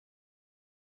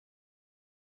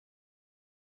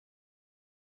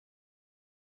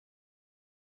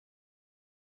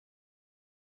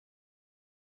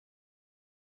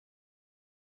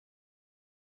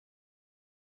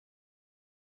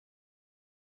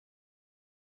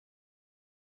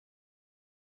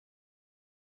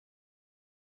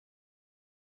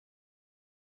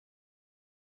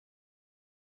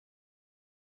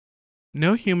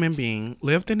No human being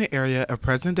lived in the area of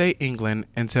present-day England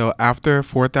until after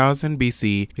 4000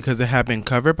 BC because it had been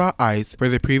covered by ice for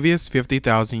the previous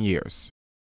 50,000 years.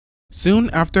 Soon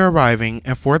after arriving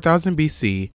in 4000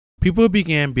 BC, people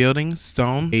began building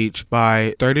stone age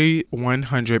by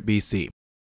 3100 BC.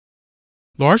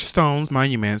 Large stone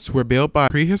monuments were built by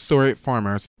prehistoric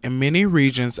farmers in many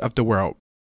regions of the world.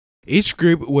 Each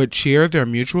group would cheer their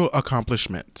mutual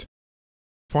accomplishment,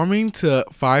 forming to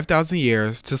 5,000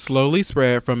 years to slowly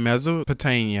spread from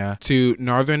Mesopotamia to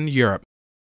northern Europe.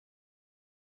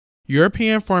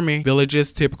 European farming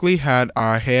villages typically had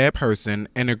a head person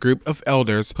and a group of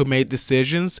elders who made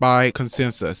decisions by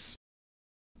consensus.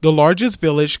 The largest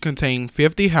village contained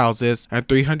 50 houses and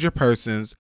 300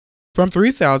 persons. From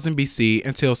 3000 BC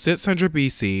until 600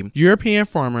 BC, European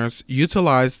farmers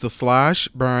utilized the slash,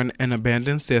 burn, and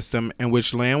abandon system in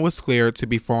which land was cleared to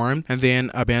be farmed and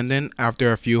then abandoned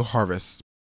after a few harvests.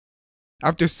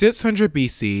 After 600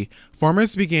 BC,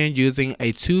 farmers began using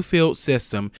a two-field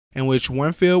system in which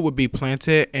one field would be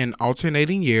planted in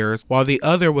alternating years while the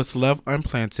other was left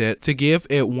unplanted to give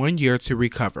it 1 year to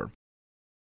recover.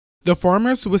 The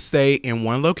farmers would stay in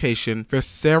one location for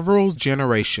several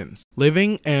generations,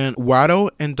 living in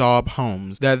wattle and daub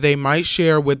homes that they might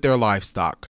share with their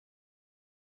livestock.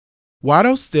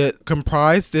 Wattle sticks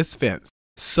comprise this fence.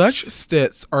 Such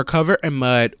sticks are covered in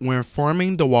mud when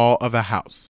forming the wall of a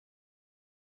house.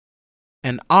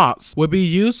 An ox would be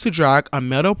used to drag a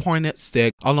metal-pointed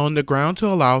stick along the ground to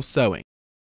allow sowing.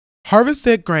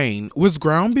 Harvested grain was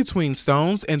ground between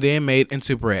stones and then made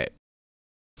into bread.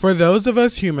 For those of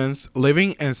us humans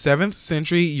living in 7th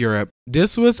century Europe,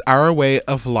 this was our way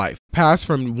of life, passed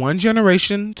from one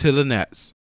generation to the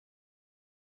next.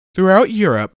 Throughout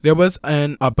Europe, there was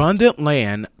an abundant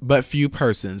land but few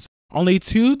persons, only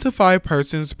 2 to 5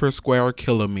 persons per square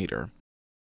kilometer.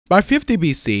 By 50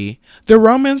 BC, the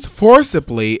Romans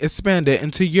forcibly expanded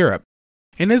into Europe.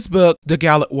 In his book, The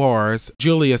Gallic Wars,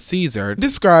 Julius Caesar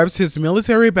describes his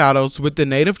military battles with the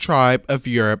native tribe of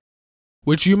Europe,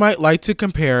 which you might like to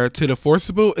compare to the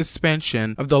forcible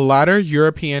expansion of the latter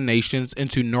European nations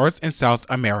into North and South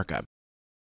America.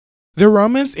 The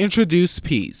Romans introduced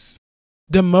peas,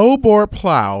 the mow-bore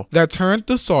plow that turned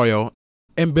the soil,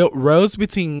 and built roads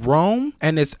between Rome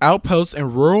and its outposts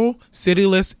in rural,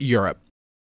 cityless Europe.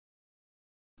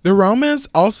 The Romans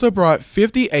also brought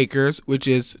 50 acres, which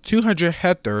is 200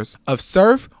 hectares, of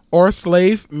serf or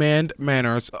slave-manned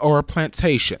manors or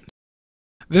plantations.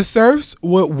 The serfs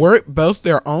would work both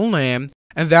their own land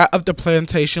and that of the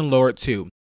plantation lord too.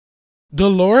 The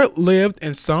lord lived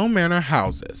in stone manor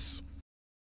houses.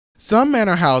 Some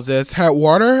manor houses had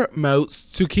water moats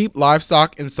to keep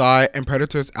livestock inside and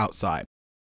predators outside.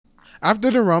 After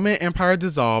the Roman Empire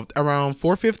dissolved around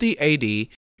 450 AD,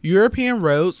 European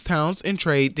roads, towns, and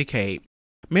trade decayed.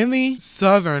 Many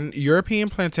southern European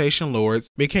plantation lords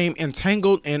became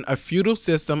entangled in a feudal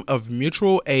system of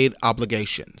mutual aid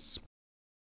obligations.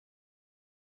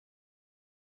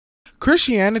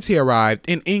 Christianity arrived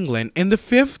in England in the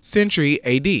 5th century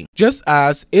AD, just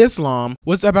as Islam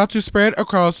was about to spread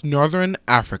across northern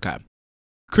Africa.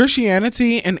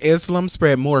 Christianity and Islam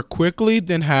spread more quickly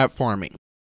than had farming.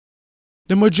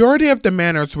 The majority of the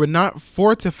manors were not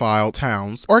fortified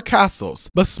towns or castles,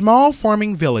 but small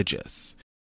farming villages.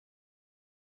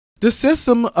 The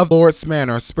system of lord's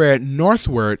manor spread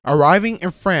northward, arriving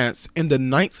in France in the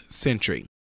 9th century.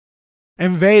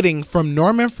 Invading from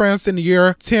Norman France in the year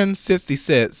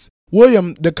 1066,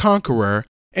 William the Conqueror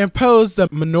imposed the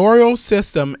manorial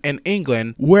system in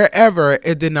England wherever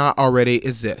it did not already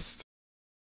exist.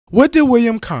 What did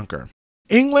William conquer?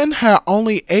 England had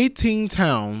only 18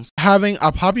 towns, having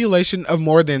a population of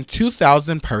more than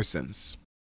 2,000 persons.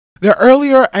 The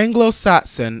earlier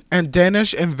Anglo-Saxon and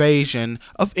Danish invasion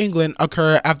of England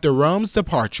occurred after Rome's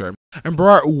departure and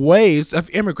brought waves of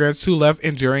immigrants who left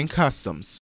enduring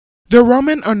customs. The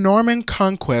Roman or Norman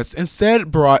conquest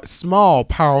instead brought small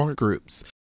power groups.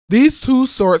 These two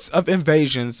sorts of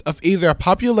invasions of either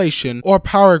population or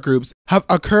power groups have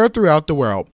occurred throughout the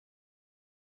world.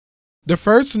 The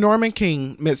first Norman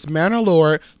king meets manor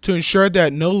lord to ensure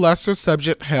that no lesser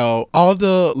subject held all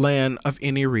the land of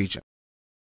any region.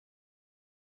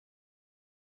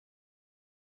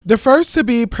 The first to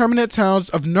be permanent towns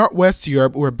of Northwest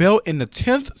Europe were built in the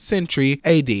 10th century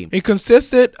AD. It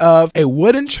consisted of a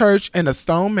wooden church and a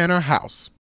stone manor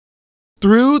house.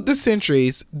 Through the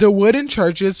centuries, the wooden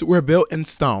churches were built in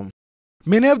stone.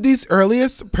 Many of these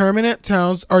earliest permanent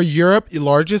towns are Europe's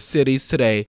largest cities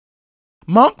today.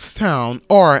 Monkstown,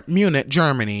 or Munich,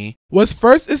 Germany, was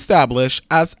first established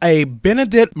as a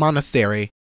Benedict monastery,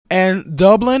 and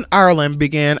Dublin, Ireland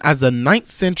began as a 9th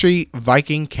century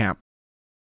Viking camp.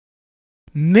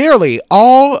 Nearly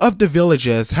all of the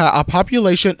villages had a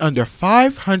population under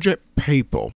 500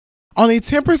 people. Only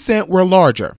 10% were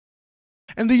larger.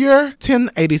 In the year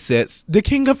 1086, the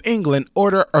King of England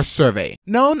ordered a survey,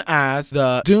 known as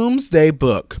the Domesday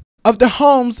Book, of the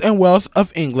homes and wealth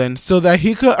of England so that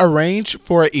he could arrange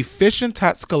for efficient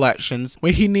tax collections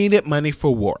when he needed money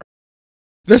for war.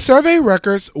 The survey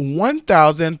records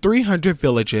 1,300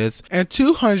 villages and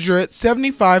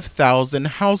 275,000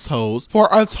 households for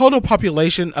a total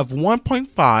population of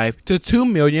 1.5 to 2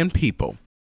 million people.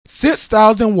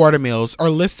 6,000 water mills are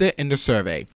listed in the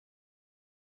survey.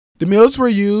 The mills were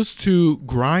used to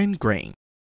grind grain.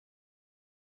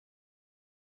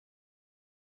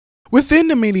 Within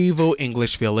the medieval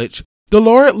English village, the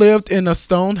lord lived in a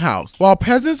stone house, while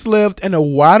peasants lived in a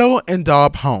wattle and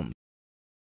daub home.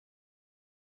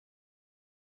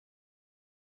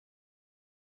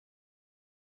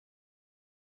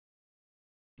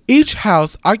 Each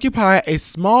house occupied a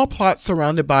small plot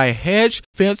surrounded by a hedge,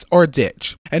 fence, or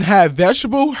ditch, and had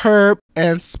vegetable, herb,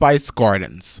 and spice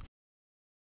gardens.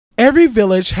 Every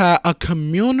village had a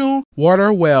communal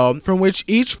water well from which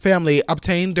each family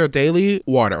obtained their daily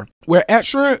water, where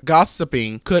extra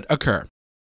gossiping could occur.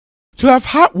 To have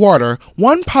hot water,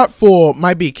 one pot full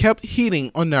might be kept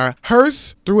heating on the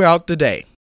hearth throughout the day.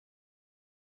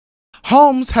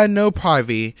 Homes had no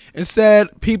privacy.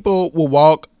 Instead, people would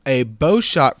walk a bow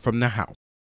shot from the house.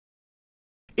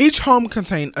 Each home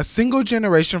contained a single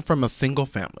generation from a single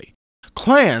family.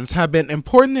 Clans had been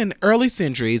important in early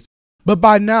centuries, but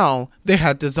by now they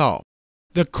had dissolved.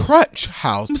 The crutch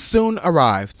house soon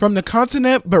arrived from the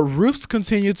continent, but roofs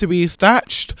continued to be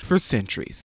thatched for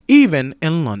centuries, even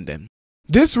in London.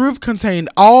 This roof contained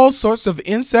all sorts of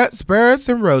insects, birds,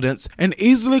 and rodents, and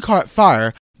easily caught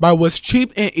fire, but was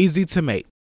cheap and easy to make.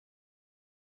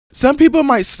 Some people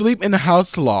might sleep in the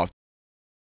house loft.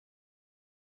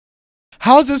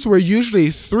 Houses were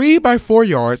usually 3 by 4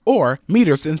 yards or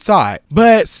meters inside,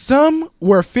 but some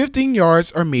were 15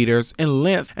 yards or meters in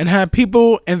length and had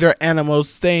people and their animals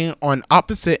staying on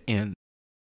opposite ends.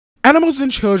 Animals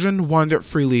and children wandered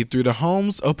freely through the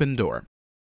home's open door.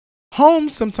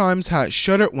 Homes sometimes had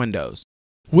shuttered windows,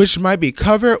 which might be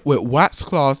covered with waxed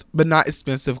cloth but not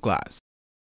expensive glass.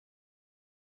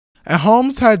 And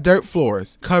homes had dirt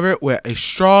floors covered with a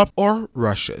straw or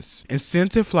rushes and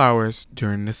scented flowers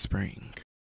during the spring.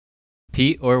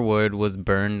 Peat or wood was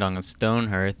burned on a stone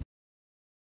hearth,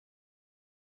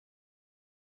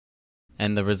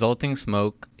 and the resulting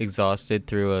smoke exhausted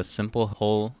through a simple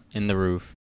hole in the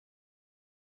roof.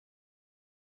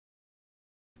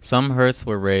 Some hearths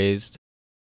were raised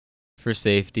for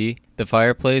safety. The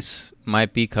fireplace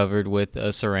might be covered with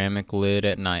a ceramic lid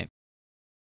at night.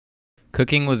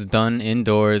 Cooking was done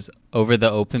indoors over the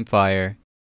open fire.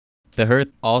 The hearth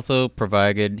also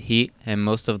provided heat and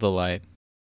most of the light.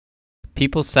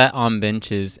 People sat on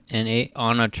benches and ate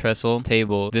on a trestle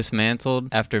table dismantled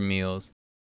after meals.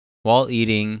 While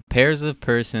eating, pairs of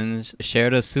persons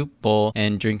shared a soup bowl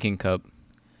and drinking cup.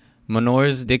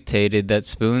 Manors dictated that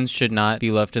spoons should not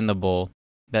be left in the bowl,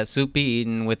 that soup be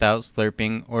eaten without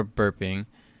slurping or burping,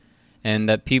 and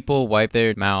that people wipe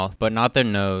their mouth, but not their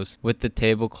nose, with the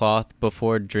tablecloth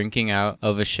before drinking out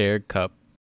of a shared cup.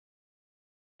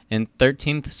 In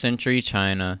 13th century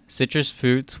China, citrus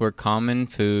fruits were common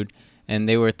food, and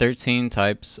there were 13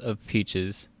 types of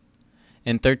peaches.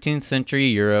 In 13th century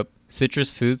Europe, citrus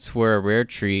fruits were a rare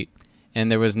treat,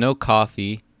 and there was no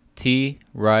coffee, tea,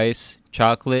 rice,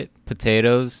 chocolate,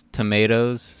 potatoes,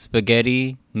 tomatoes,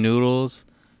 spaghetti, noodles,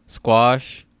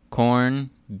 squash,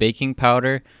 corn, baking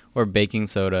powder, or baking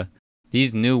soda.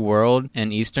 These New World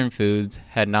and Eastern foods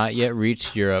had not yet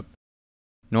reached Europe,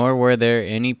 nor were there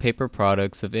any paper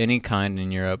products of any kind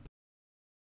in Europe.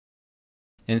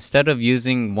 Instead of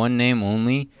using one name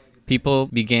only, people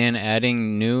began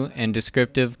adding new and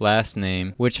descriptive last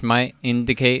name, which might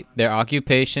indicate their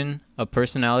occupation, a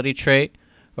personality trait,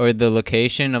 or the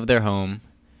location of their home.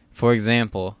 For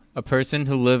example, a person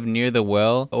who lived near the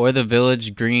well or the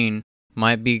village green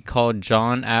might be called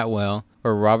John Atwell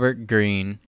or Robert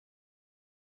Green.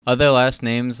 Other last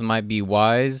names might be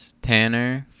Wise,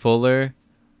 Tanner, Fuller,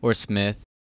 or Smith.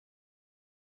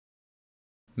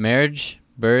 Marriage,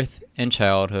 birth, and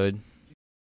childhood.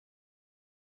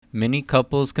 Many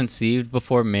couples conceived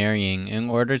before marrying in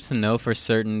order to know for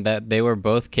certain that they were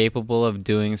both capable of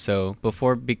doing so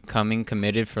before becoming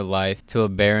committed for life to a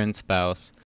barren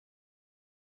spouse.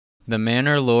 The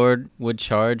manor lord would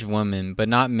charge women, but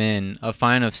not men, a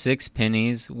fine of 6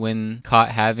 pennies when caught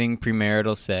having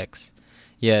premarital sex.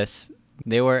 Yes,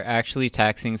 they were actually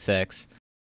taxing sex.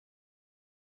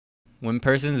 When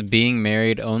persons being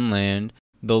married owned land,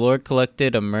 the Lord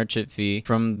collected a merchant fee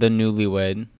from the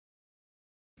newlywed.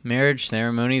 Marriage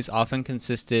ceremonies often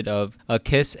consisted of a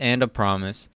kiss and a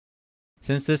promise.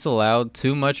 Since this allowed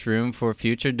too much room for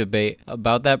future debate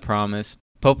about that promise,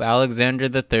 Pope Alexander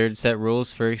III set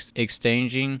rules for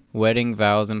exchanging wedding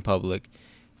vows in public.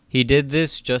 He did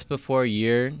this just before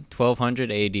year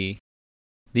 1200 AD.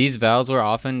 These vows were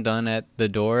often done at the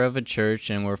door of a church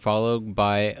and were followed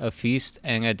by a feast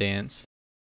and a dance.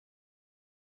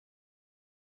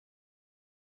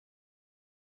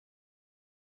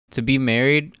 To be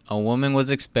married, a woman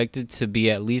was expected to be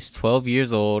at least 12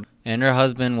 years old, and her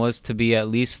husband was to be at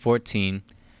least 14.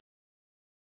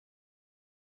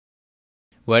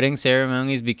 Wedding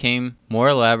ceremonies became more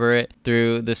elaborate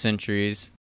through the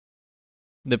centuries.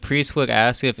 The priest would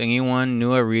ask if anyone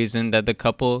knew a reason that the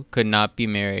couple could not be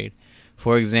married.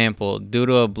 For example, due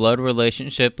to a blood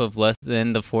relationship of less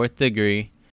than the fourth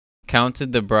degree,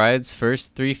 counted the bride's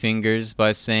first 3 fingers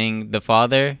by saying the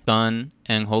Father, Son,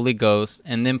 and Holy Ghost,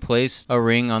 and then placed a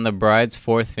ring on the bride's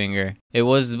 4th finger. It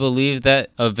was believed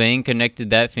that a vein connected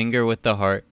that finger with the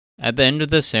heart. At the end of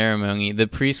the ceremony, the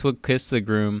priest would kiss the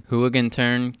groom, who would in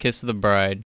turn kiss the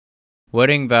bride.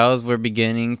 Wedding vows were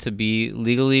beginning to be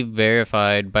legally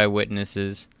verified by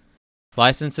witnesses.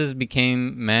 Licenses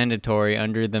became mandatory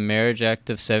under the Marriage Act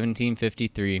of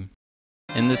 1753.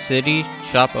 In the city,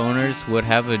 shop owners would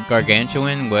have a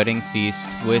gargantuan wedding feast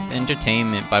with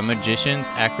entertainment by magicians,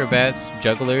 acrobats,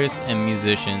 jugglers, and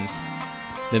musicians.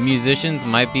 The musicians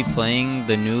might be playing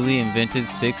the newly invented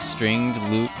 6-stringed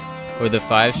lute or the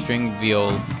 5-stringed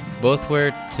viol. Both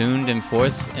were tuned in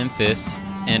fourths and fifths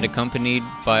and accompanied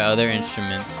by other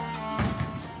instruments.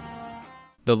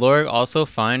 The Lord also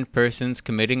fined persons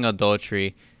committing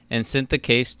adultery and sent the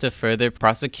case to further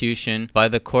prosecution by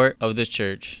the court of the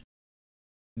church.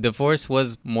 Divorce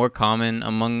was more common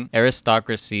among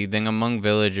aristocracy than among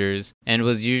villagers and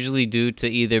was usually due to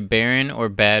either barren or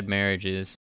bad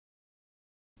marriages.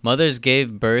 Mothers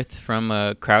gave birth from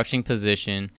a crouching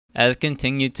position, as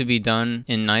continued to be done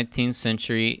in 19th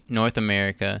century North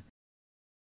America.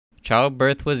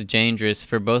 Childbirth was dangerous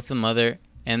for both the mother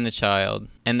and the child,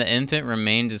 and the infant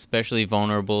remained especially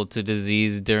vulnerable to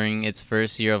disease during its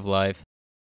first year of life.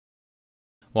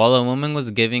 While a woman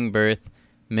was giving birth,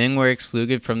 men were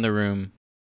excluded from the room.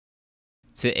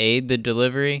 To aid the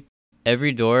delivery,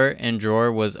 every door and drawer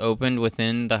was opened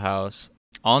within the house.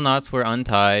 All knots were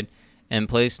untied, and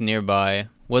placed nearby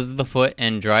was the foot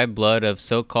and dry blood of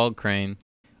so-called crane,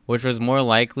 which was more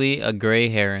likely a gray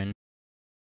heron.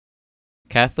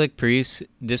 Catholic priests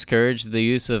discouraged the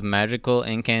use of magical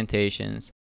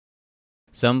incantations.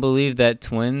 Some believed that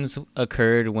twins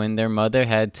occurred when their mother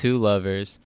had 2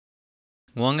 lovers.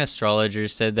 One astrologer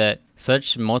said that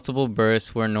such multiple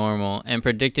births were normal and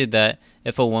predicted that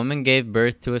if a woman gave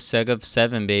birth to a set of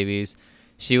 7 babies,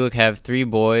 she would have 3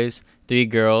 boys, 3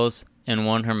 girls, and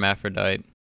 1 hermaphrodite.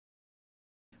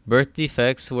 Birth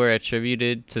defects were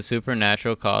attributed to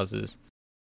supernatural causes.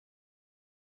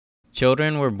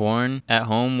 Children were born at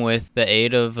home with the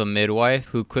aid of a midwife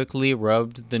who quickly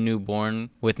rubbed the newborn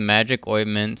with magic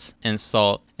ointments and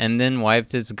salt and then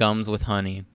wiped its gums with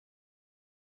honey.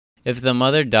 If the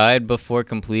mother died before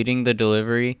completing the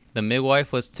delivery, the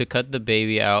midwife was to cut the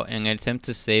baby out and attempt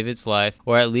to save its life,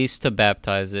 or at least to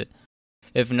baptize it.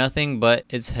 If nothing but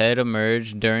its head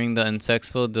emerged during the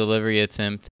unsuccessful delivery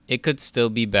attempt, it could still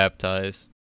be baptized.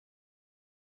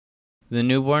 The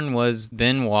newborn was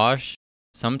then washed,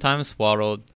 sometimes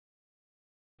swaddled.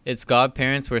 Its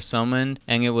godparents were summoned,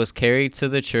 and it was carried to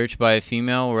the church by a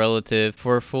female relative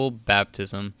for full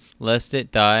baptism, lest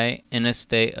it die in a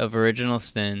state of original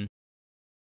sin.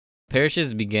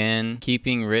 Parishes began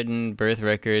keeping written birth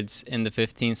records in the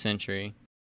 15th century.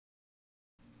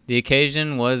 The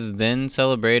occasion was then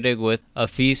celebrated with a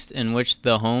feast in which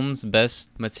the home's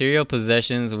best material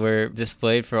possessions were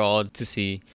displayed for all to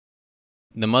see.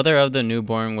 The mother of the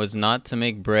newborn was not to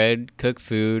make bread, cook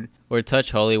food, or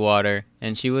touch holy water,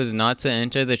 and she was not to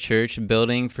enter the church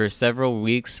building for several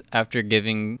weeks after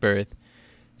giving birth.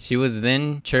 She was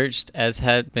then churched as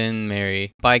had been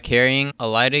married, by carrying a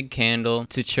lighted candle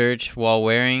to church while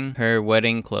wearing her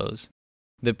wedding clothes.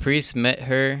 The priest met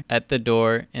her at the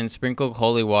door and sprinkled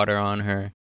holy water on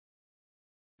her.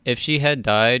 If she had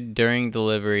died during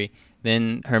delivery,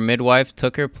 then her midwife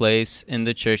took her place in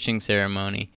the churching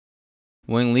ceremony.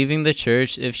 When leaving the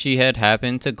church, if she had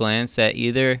happened to glance at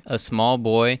either a small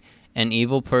boy, an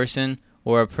evil person,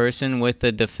 or a person with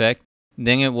a defect,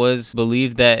 then it was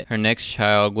believed that her next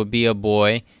child would be a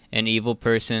boy, an evil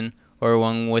person, or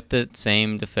one with the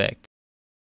same defect.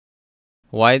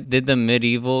 Why did the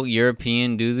medieval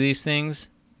European do these things?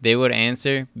 They would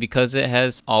answer, because it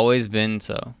has always been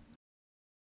so.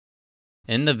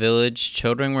 In the village,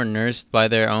 children were nursed by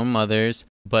their own mothers,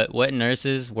 but wet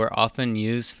nurses were often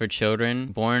used for children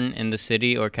born in the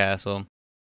city or castle.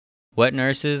 Wet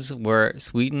nurses were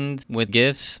sweetened with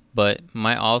gifts, but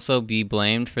might also be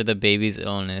blamed for the baby's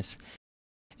illness.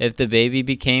 If the baby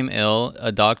became ill,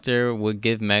 a doctor would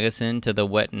give medicine to the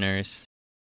wet nurse.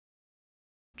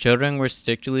 Children were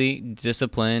strictly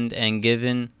disciplined and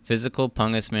given physical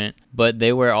punishment, but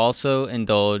they were also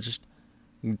indulged.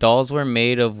 Dolls were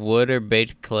made of wood or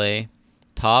baked clay.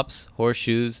 Tops,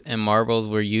 horseshoes, and marbles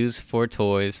were used for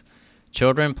toys.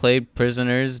 Children played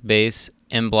prisoner's base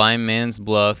and blind man's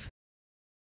bluff,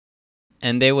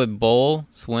 and they would bowl,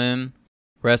 swim,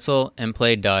 wrestle, and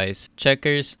play dice,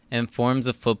 checkers, and forms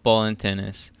of football and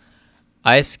tennis.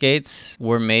 Ice skates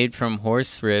were made from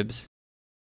horse ribs.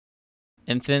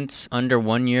 Infants under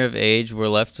 1 year of age were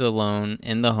left alone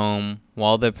in the home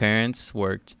while their parents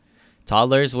worked.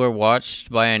 Toddlers were watched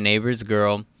by a neighbor's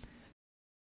girl.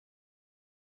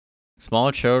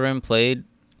 Small children played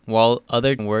while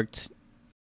others worked.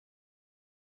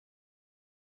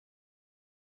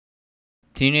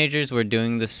 Teenagers were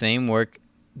doing the same work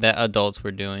that adults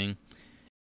were doing.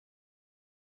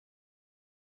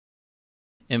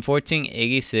 In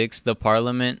 1486, the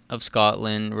Parliament of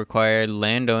Scotland required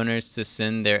landowners to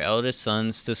send their eldest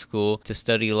sons to school to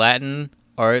study Latin,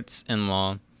 arts, and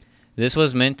law. This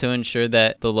was meant to ensure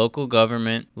that the local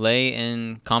government lay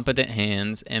in competent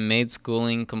hands and made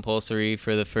schooling compulsory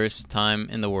for the first time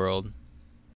in the world.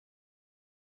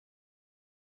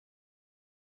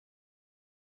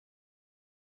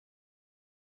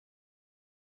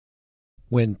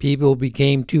 When people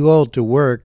became too old to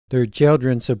work, their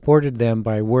children supported them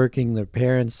by working their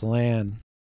parents' land.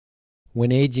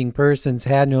 When aging persons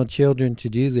had no children to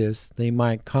do this, they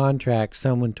might contract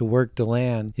someone to work the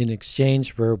land in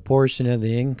exchange for a portion of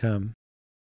the income.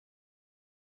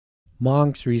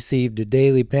 Monks received a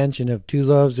daily pension of 2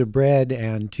 loaves of bread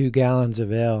and 2 gallons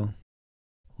of ale.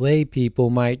 Lay people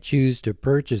might choose to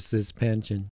purchase this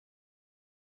pension.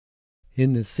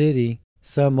 In the city,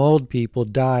 some old people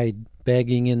died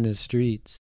begging in the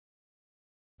streets.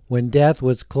 When death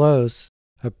was close,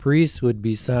 a priest would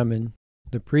be summoned.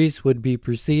 The priest would be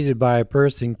preceded by a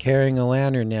person carrying a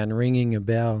lantern and ringing a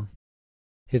bell.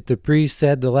 If the priest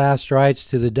said the last rites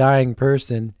to the dying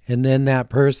person, and then that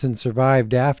person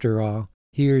survived after all,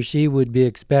 he or she would be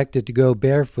expected to go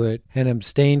barefoot and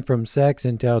abstain from sex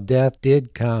until death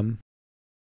did come.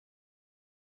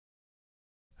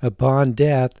 Upon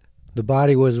death, the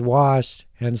body was washed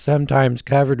and sometimes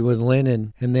covered with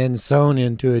linen and then sewn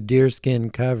into a deerskin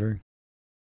cover.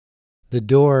 The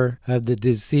door of the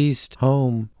deceased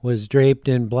home was draped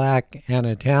in black, and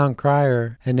a town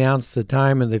crier announced the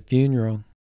time of the funeral.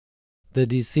 The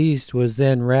deceased was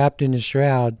then wrapped in a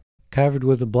shroud, covered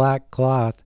with a black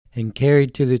cloth, and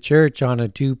carried to the church on a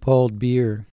 2-poled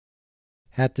bier.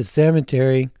 At the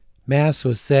cemetery, Mass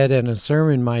was said and a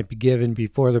sermon might be given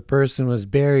before the person was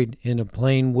buried in a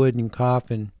plain wooden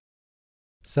coffin.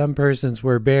 Some persons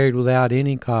were buried without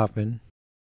any coffin.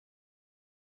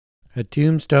 A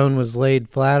tombstone was laid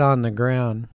flat on the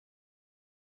ground.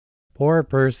 Poor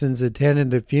persons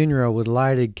attended the funeral with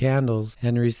lighted candles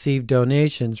and received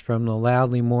donations from the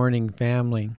loudly mourning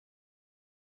family.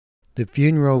 The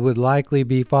funeral would likely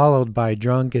be followed by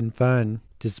drunken fun,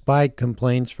 despite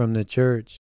complaints from the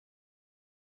church.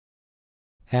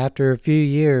 After a few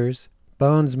years,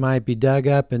 bones might be dug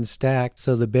up and stacked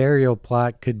so the burial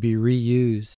plot could be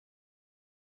reused.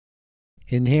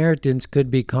 Inheritance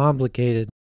could be complicated.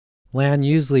 Land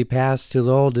usually passed to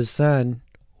the oldest son,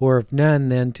 or if none,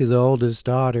 then to the oldest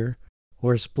daughter,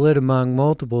 or split among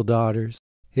multiple daughters.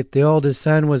 If the oldest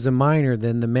son was a minor,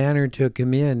 then the manor took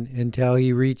him in until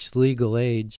he reached legal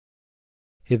age.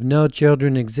 If no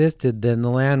children existed, then the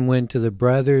land went to the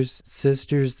brothers,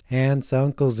 sisters, aunts,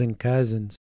 uncles, and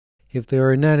cousins. If there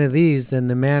were none of these, then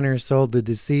the manor sold the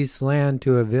deceased's land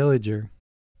to a villager.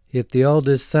 If the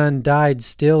oldest son died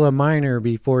still a minor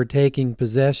before taking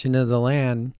possession of the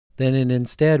land, then it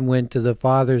instead went to the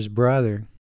father's brother.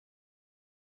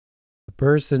 The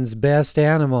person's best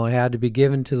animal had to be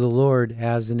given to the Lord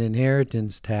as an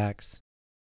inheritance tax.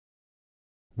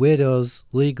 Widows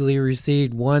legally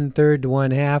received 1/3 to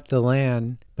 1/2 the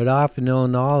land, but often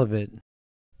owned all of it.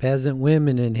 Peasant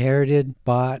women inherited,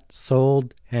 bought,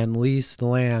 sold, and leased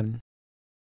land.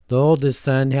 The oldest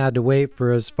son had to wait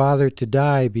for his father to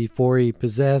die before he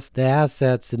possessed the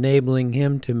assets enabling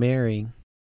him to marry.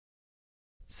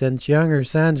 Since younger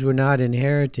sons were not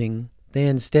inheriting, they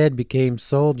instead became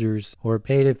soldiers or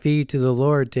paid a fee to the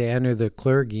Lord to enter the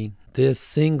clergy. This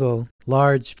single,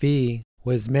 large fee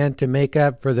was meant to make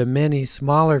up for the many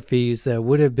smaller fees that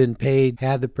would have been paid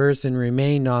had the person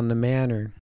remained on the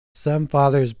manor. Some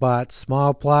fathers bought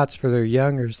small plots for their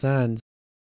younger sons.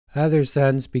 Other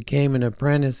sons became an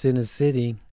apprentice in a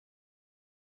city,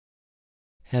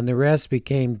 and the rest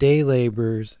became day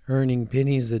laborers, earning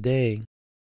pennies a day.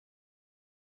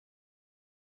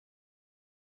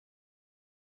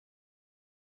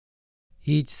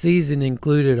 Each season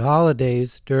included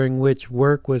holidays during which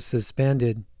work was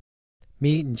suspended.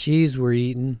 Meat and cheese were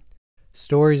eaten,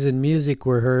 stories and music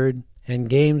were heard, and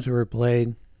games were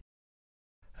played.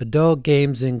 Adult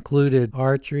games included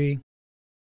archery,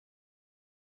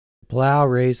 plow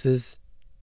races,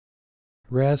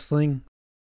 wrestling,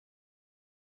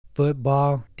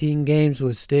 football, teen games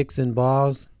with sticks and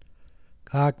balls,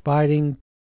 cockfighting,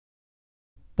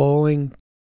 bowling,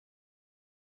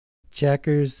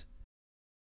 checkers,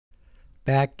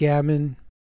 backgammon,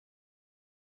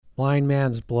 blind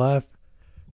man's bluff,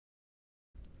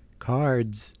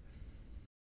 cards,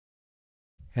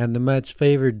 and the much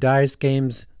favored dice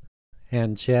games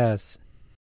and chess.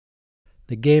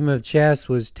 The game of chess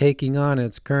was taking on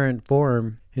its current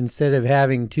form instead of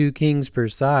having 2 kings per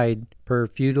side per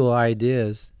feudal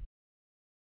ideas.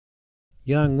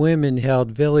 Young women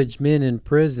held village men in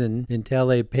prison until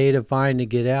they paid a fine to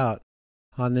get out.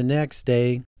 On the next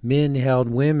day, men held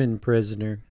women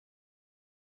prisoner.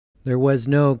 There was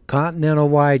no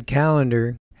continental-wide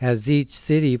calendar, as each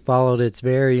city followed its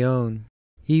very own,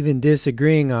 even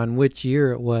disagreeing on which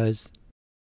year it was.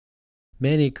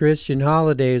 Many Christian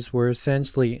holidays were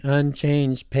essentially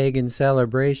unchanged pagan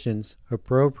celebrations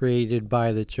appropriated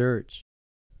by the Church.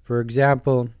 For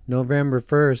example, November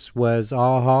 1st was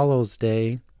All Hallows'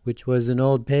 Day, which was an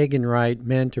old pagan rite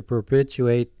meant to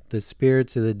perpetuate the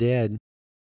spirits of the dead.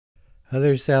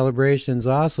 Other celebrations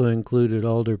also included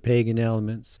older pagan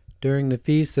elements. During the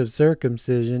Feast of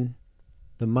Circumcision,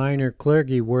 the minor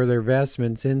clergy wore their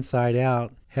vestments inside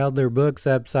out, held their books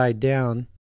upside down,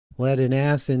 led an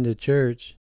ass into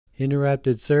church,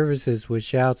 interrupted services with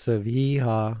shouts of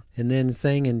hee-haw, and then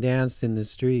sang and danced in the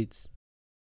streets.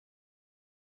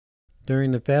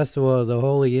 During the festival of the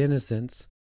Holy Innocents,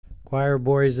 choir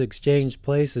boys exchanged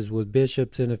places with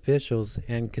bishops and officials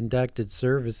and conducted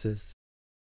services.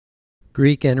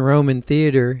 Greek and Roman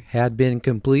theater had been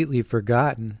completely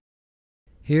forgotten.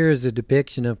 Here is a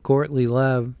depiction of courtly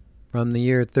love from the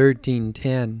year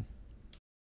 1310.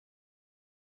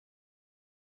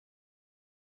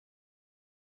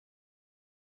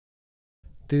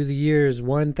 Through the years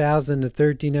 1000 to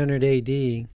 1300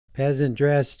 AD, peasant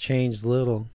dress changed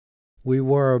little. We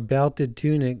wore a belted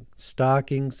tunic,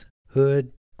 stockings,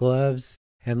 hood, gloves,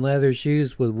 and leather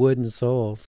shoes with wooden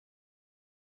soles.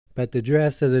 But the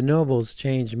dress of the nobles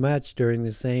changed much during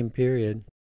the same period,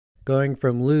 going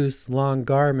from loose, long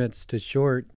garments to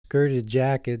short, skirted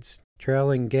jackets,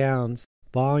 trailing gowns,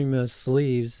 voluminous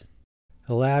sleeves,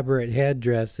 elaborate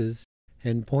headdresses,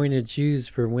 and pointed shoes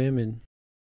for women.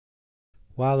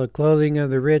 While the clothing of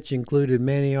the rich included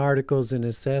many articles and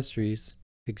accessories,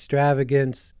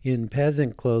 extravagance in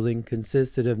peasant clothing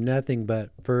consisted of nothing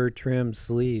but fur-trimmed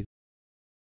sleeves.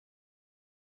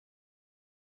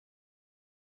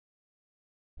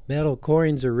 Metal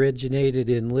coins originated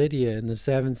in Lydia in the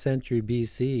 7th century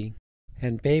BC,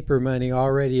 and paper money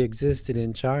already existed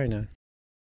in China.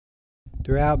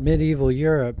 Throughout medieval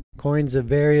Europe, coins of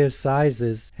various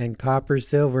sizes and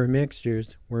copper-silver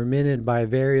mixtures were minted by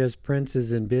various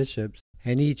princes and bishops,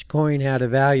 and each coin had a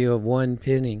value of 1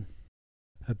 penny.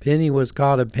 A penny was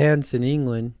called a pence in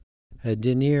England, a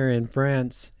denier in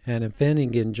France, and a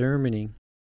pfennig in Germany.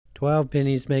 12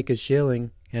 pennies make a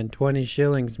shilling, and 20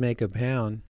 shillings make a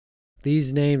pound.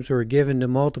 These names were given to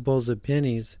multiples of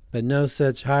pennies, but no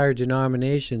such higher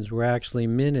denominations were actually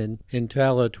minted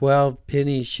until a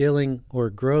 12-penny shilling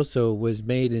or grosso was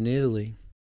made in Italy.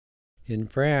 In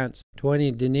France,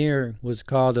 20 denier was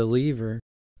called a livre.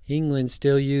 England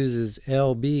still uses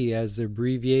LB as the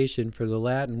abbreviation for the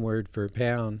Latin word for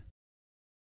pound.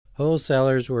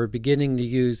 Wholesalers were beginning to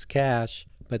use cash,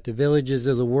 but the villages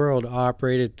of the world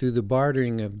operated through the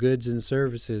bartering of goods and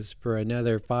services for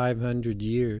another 500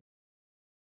 years.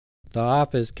 The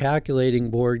office calculating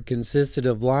board consisted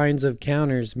of lines of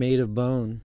counters made of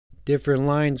bone. Different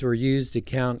lines were used to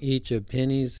count each of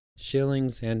pennies,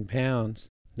 shillings, and pounds,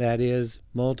 that is,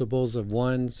 multiples of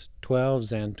 1s,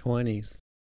 12s, and 20s.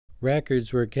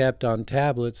 Records were kept on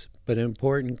tablets, but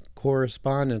important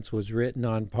correspondence was written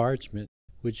on parchment,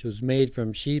 which was made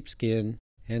from sheepskin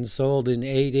and sold in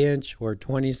 8-inch or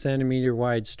 20-centimeter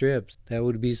wide strips that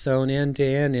would be sewn end to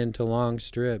end into long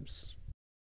strips.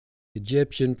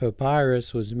 Egyptian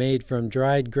papyrus was made from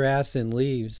dried grass and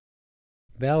leaves.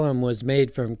 Vellum was made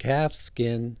from calf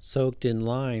skin soaked in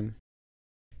lime.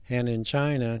 And in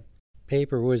China,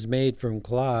 paper was made from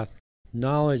cloth.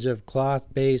 Knowledge of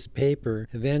cloth-based paper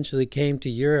eventually came to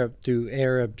Europe through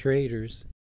Arab traders.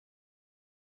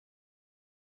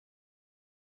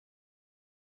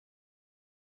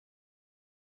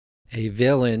 A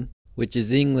villein, which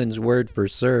is England's word for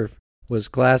serf, was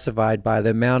classified by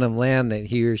the amount of land that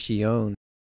he or she owned.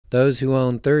 Those who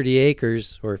owned 30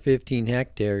 acres or 15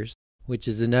 hectares, which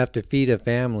is enough to feed a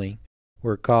family,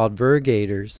 were called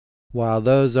vergators, while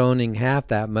those owning half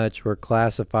that much were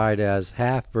classified as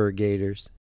half-vergators.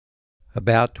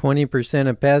 About 20%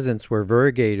 of peasants were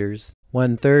vergators,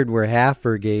 1/3 were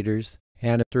half-vergators,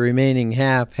 and the remaining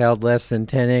half held less than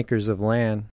 10 acres of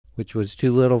land, which was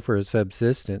too little for a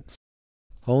subsistence.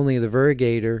 Only the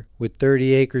vergator with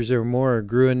 30 acres or more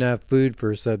grew enough food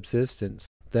for subsistence.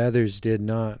 The others did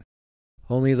not.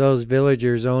 Only those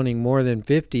villagers owning more than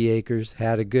 50 acres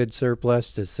had a good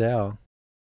surplus to sell.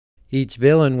 Each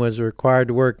villein was required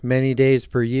to work many days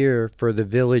per year for the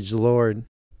village lord.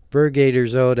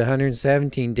 Vergators owed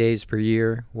 117 days per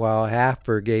year, while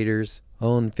half-vergators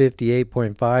owned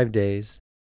 58.5 days.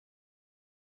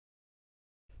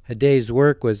 A day's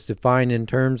work was defined in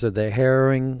terms of the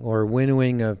harrowing or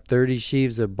winnowing of 30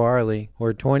 sheaves of barley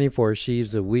or 24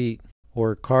 sheaves of wheat,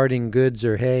 or carting goods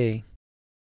or hay,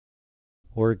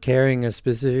 or carrying a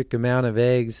specific amount of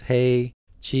eggs, hay,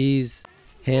 cheese,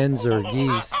 hens or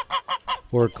geese,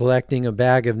 or collecting a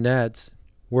bag of nuts,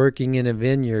 working in a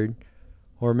vineyard,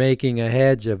 or making a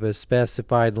hedge of a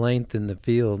specified length in the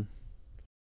field.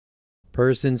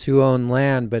 Persons who owned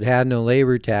land but had no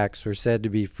labor tax were said to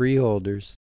be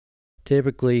freeholders.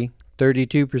 Typically,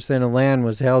 32% of land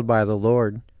was held by the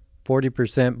lord,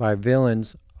 40% by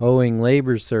villeins owing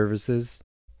labor services,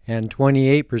 and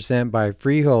 28% by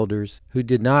freeholders who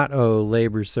did not owe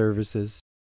labor services.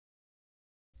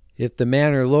 If the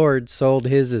manor lord sold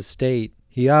his estate,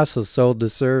 he also sold the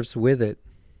serfs with it.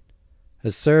 A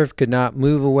serf could not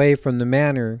move away from the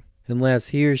manor unless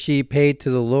he or she paid to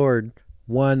the lord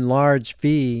one large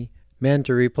fee meant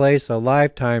to replace a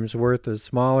lifetime's worth of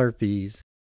smaller fees.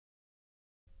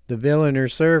 The villein or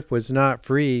serf was not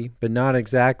free, but not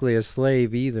exactly a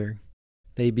slave either.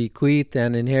 They bequeathed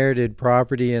and inherited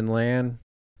property and land.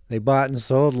 They bought and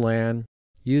sold land,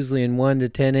 usually in 1 to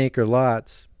 10 acre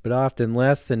lots, but often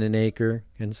less than an acre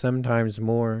and sometimes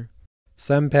more.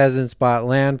 Some peasants bought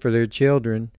land for their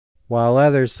children, while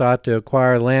others sought to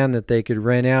acquire land that they could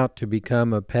rent out to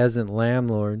become a peasant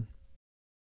landlord.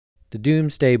 The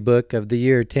Doomsday Book of the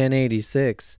year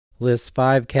 1086 lists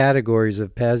 5 categories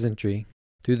of peasantry.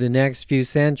 Through the next few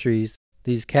centuries,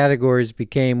 these categories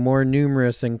became more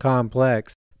numerous and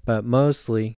complex, but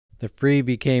mostly the free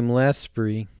became less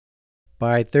free.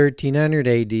 By 1300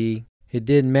 AD, it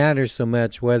didn't matter so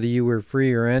much whether you were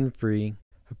free or unfree.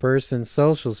 A person's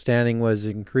social standing was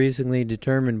increasingly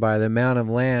determined by the amount of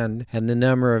land and the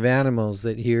number of animals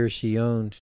that he or she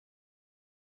owned.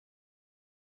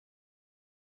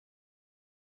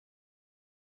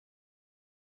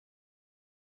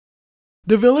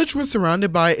 The village was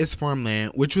surrounded by its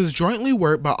farmland, which was jointly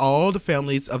worked by all the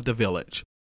families of the village,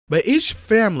 but each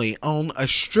family owned a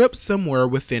strip somewhere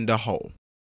within the whole.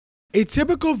 A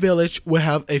typical village would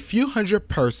have a few hundred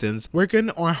persons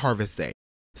working on harvest day.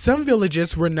 Some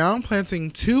villages were now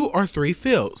planting 2 or 3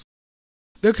 fields.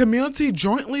 The community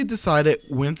jointly decided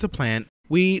when to plant,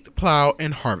 weed, plow,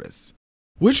 and harvest,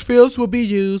 which fields would be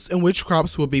used and which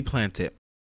crops would be planted.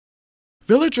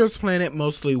 Villagers planted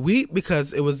mostly wheat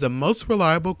because it was the most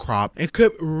reliable crop and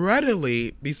could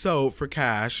readily be sold for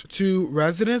cash to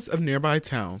residents of nearby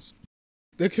towns.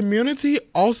 The community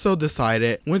also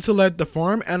decided when to let the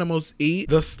farm animals eat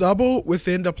the stubble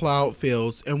within the plowed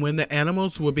fields and when the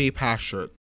animals would be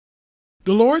pastured.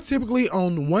 The lord typically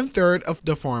owned 1/3 of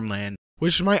the farmland,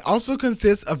 which might also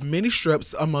consist of many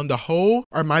strips among the whole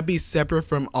or might be separate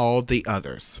from all the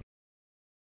others.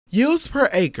 Yields per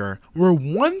acre were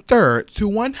 1/3 to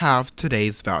 1/2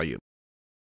 today's value.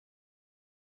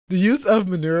 The use of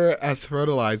manure as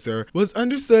fertilizer was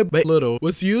understood, but little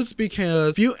was used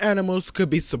because few animals could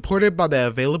be supported by the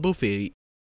available feed.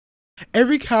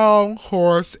 Every cow,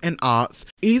 horse, and ox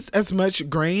eats as much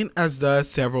grain as does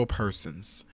several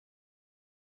persons.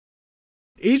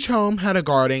 Each home had a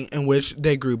garden in which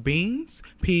they grew beans,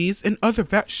 peas, and other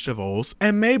vegetables,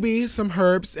 and maybe some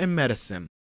herbs and medicine.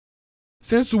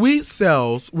 Since wheat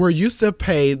sales were used to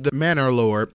pay the manor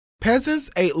lord, peasants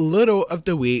ate little of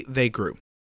the wheat they grew.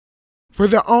 For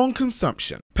their own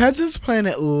consumption, peasants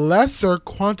planted lesser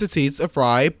quantities of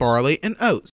rye, barley, and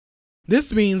oats.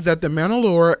 This means that the manor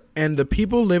lord and the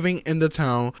people living in the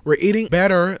town were eating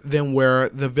better than were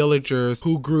the villagers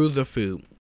who grew the food.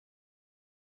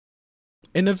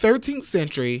 In the 13th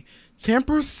century,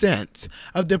 10%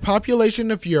 of the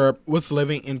population of Europe was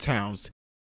living in towns.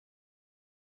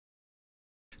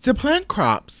 To plant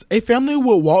crops, a family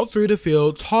would walk through the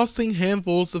field tossing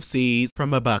handfuls of seeds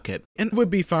from a bucket and would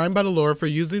be fined by the Lord for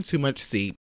using too much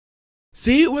seed.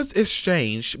 Seed was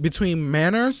exchanged between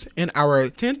manors in our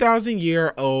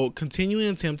 10,000-year-old continuing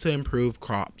attempt to improve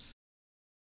crops.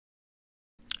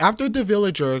 After the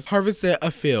villagers harvested a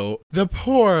field, the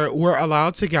poor were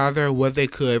allowed to gather what they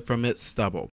could from its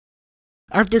stubble.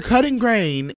 After cutting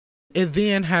grain, it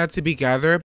then had to be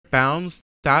gathered, bound,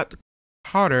 stacked,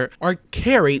 powdered, or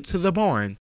carried to the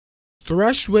barn,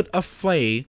 threshed with a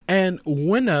flail, and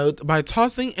winnowed by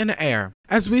tossing in the air,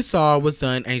 as we saw was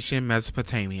done in ancient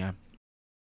Mesopotamia.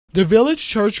 The village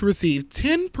church received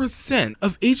 10%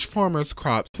 of each farmer's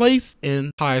crop placed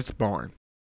in tithe barn.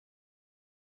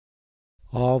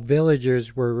 All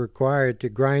villagers were required to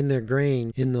grind their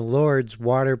grain in the Lord's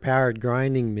water-powered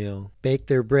grinding mill, bake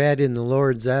their bread in the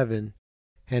Lord's oven,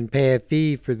 and pay a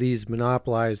fee for these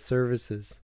monopolized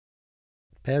services.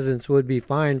 Peasants would be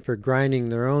fined for grinding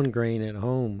their own grain at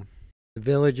home. The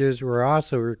villagers were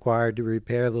also required to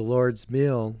repair the Lord's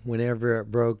mill whenever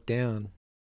it broke down.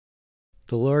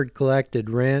 The Lord collected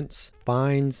rents,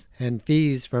 fines, and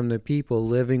fees from the people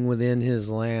living within his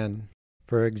land.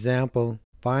 For example,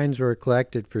 fines were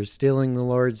collected for stealing the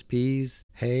Lord's peas,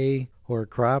 hay, or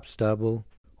crop stubble,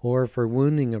 or for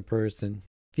wounding a person.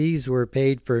 Fees were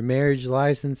paid for marriage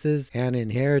licenses and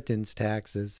inheritance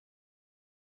taxes.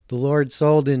 The Lord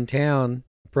sold in town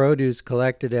produce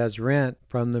collected as rent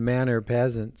from the manor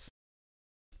peasants.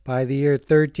 By the year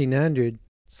 1300,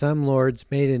 some lords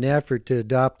made an effort to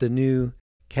adopt the new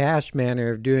cash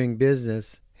manner of doing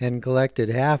business and collected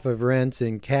half of rents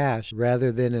in cash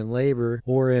rather than in labor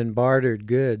or in bartered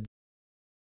goods.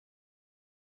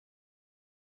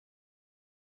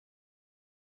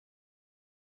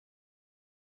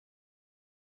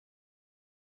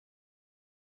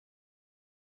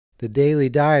 The daily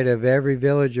diet of every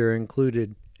villager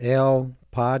included ale,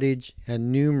 pottage,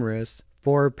 and numerous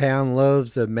 4-pound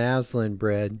loaves of maslin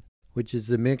bread, which is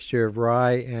a mixture of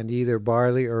rye and either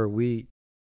barley or wheat.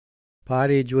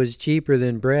 Pottage was cheaper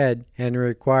than bread and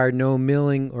required no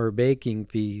milling or baking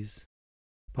fees.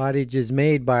 Pottage is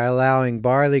made by allowing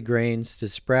barley grains to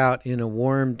sprout in a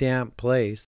warm, damp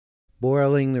place,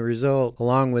 boiling the result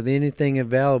along with anything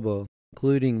available,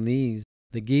 including these.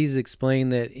 The geese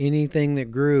explained that anything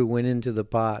that grew went into the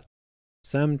pot.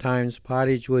 Sometimes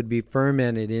pottage would be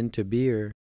fermented into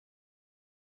beer.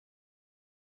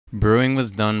 Brewing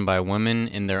was done by women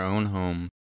in their own home.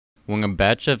 When a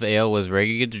batch of ale was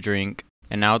ready to drink,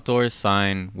 an outdoor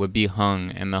sign would be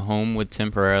hung and the home would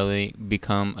temporarily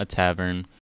become a tavern.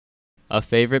 A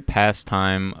favorite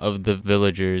pastime of the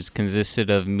villagers consisted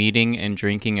of meeting and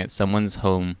drinking at someone's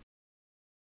home.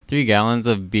 3 gallons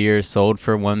of beer sold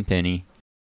for 1 penny.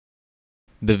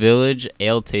 The village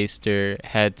ale taster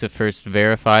had to first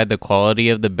verify the quality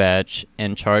of the batch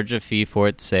and charge a fee for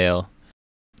its sale.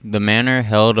 The manor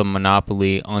held a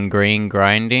monopoly on grain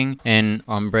grinding and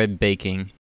on bread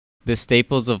baking, the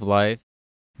staples of life,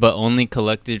 but only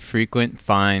collected frequent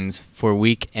fines for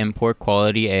weak and poor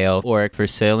quality ale or for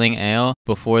selling ale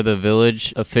before the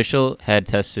village official had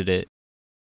tested it.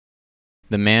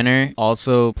 The manor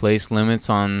also placed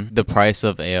limits on the price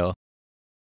of ale.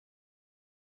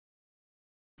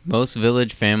 Most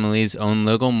village families owned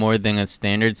little more than a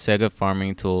standard set of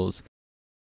farming tools.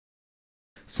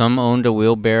 Some owned a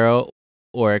wheelbarrow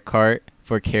or a cart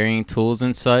for carrying tools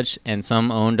and such, and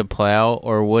some owned a plow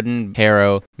or wooden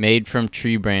harrow made from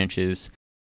tree branches.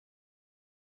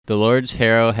 The Lord's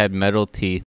harrow had metal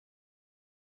teeth.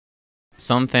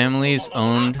 Some families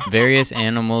owned various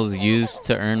animals used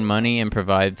to earn money and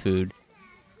provide food.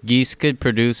 Geese could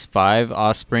produce 5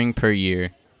 offspring per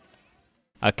year.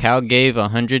 A cow gave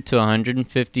 100 to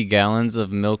 150 gallons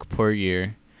of milk per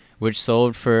year, which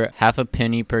sold for half a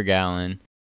penny per gallon.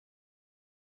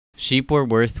 Sheep were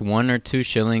worth 1 or 2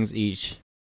 shillings each.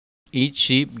 Each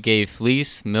sheep gave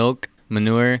fleece, milk,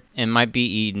 manure, and might be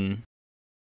eaten.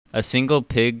 A single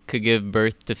pig could give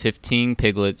birth to 15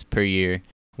 piglets per year,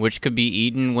 which could be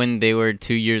eaten when they were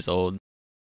 2 years old.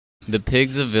 The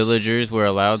pigs of villagers were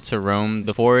allowed to roam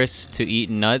the forests to eat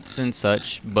nuts and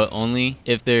such, but only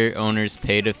if their owners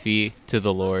paid a fee to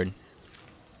the Lord.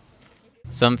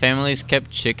 Some families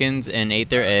kept chickens and ate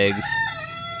their eggs.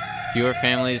 Fewer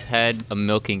families had a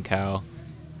milking cow.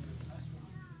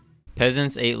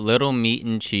 Peasants ate little meat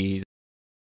and cheese.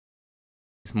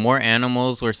 More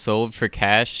animals were sold for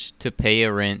cash to pay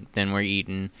a rent than were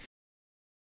eaten.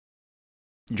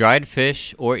 Dried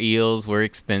fish or eels were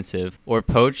expensive, or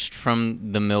poached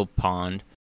from the mill pond.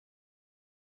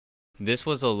 This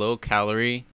was a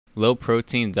low-calorie,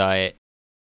 low-protein diet,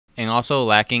 and also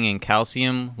lacking in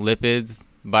calcium, lipids,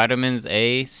 vitamins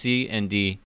A, C, and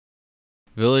D.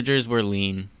 Villagers were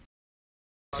lean.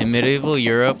 In medieval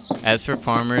Europe, as for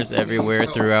farmers everywhere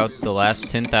throughout the last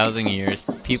 10,000 years,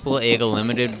 people ate a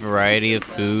limited variety of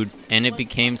food, and it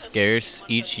became scarce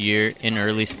each year in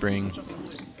early spring.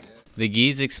 The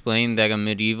Guise explained that a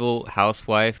medieval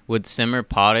housewife would simmer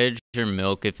pottage or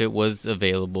milk if it was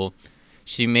available.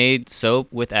 She made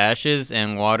soap with ashes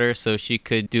and water so she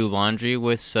could do laundry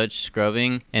with such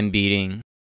scrubbing and beating.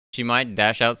 She might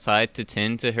dash outside to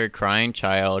tend to her crying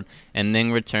child and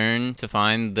then return to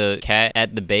find the cat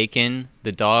at the bacon,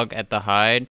 the dog at the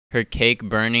hide, her cake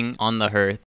burning on the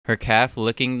hearth, her calf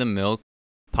licking the milk,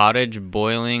 pottage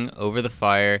boiling over the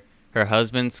fire, her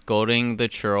husband scolding the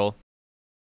churl.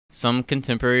 Some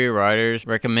contemporary writers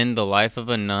recommend the life of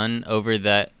a nun over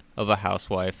that of a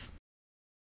housewife.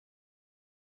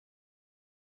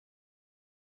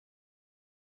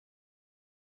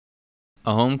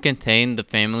 A home contained the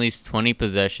family's 20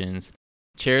 possessions.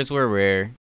 Chairs were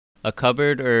rare. A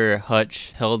cupboard or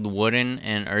hutch held wooden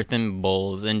and earthen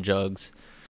bowls and jugs.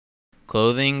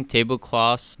 Clothing,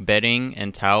 tablecloths, bedding,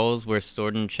 and towels were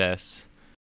stored in chests.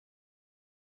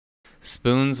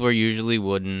 Spoons were usually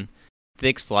wooden.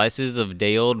 Thick slices of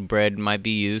day-old bread might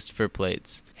be used for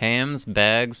plates. Hams,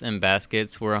 bags, and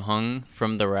baskets were hung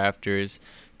from the rafters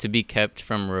to be kept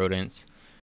from rodents.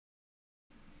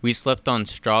 We slept on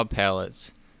straw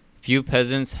pallets. Few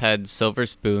peasants had silver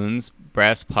spoons,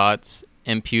 brass pots,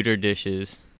 and pewter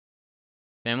dishes.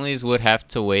 Families would have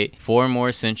to wait 4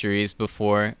 more centuries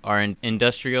before our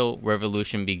industrial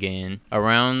revolution began,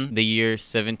 around the year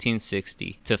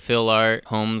 1760, to fill our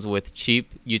homes with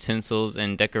cheap utensils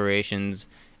and decorations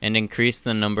and increase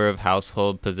the number of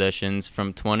household possessions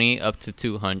from 20 up to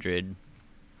 200.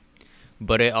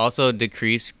 But it also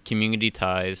decreased community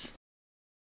ties.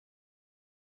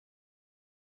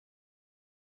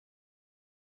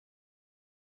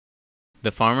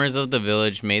 The farmers of the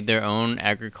village made their own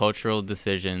agricultural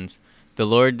decisions. The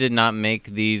Lord did not make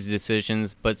these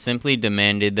decisions, but simply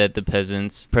demanded that the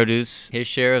peasants produce his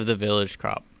share of the village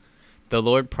crop. The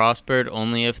Lord prospered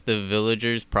only if the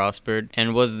villagers prospered,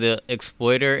 and was the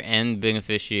exploiter and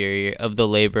beneficiary of the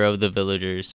labor of the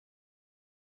villagers.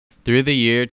 Through the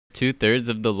year, 2/3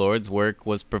 of the Lord's work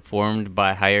was performed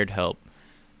by hired help.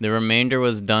 The remainder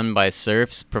was done by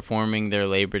serfs performing their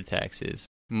labor taxes,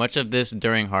 much of this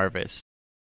during harvest.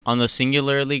 On the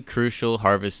singularly crucial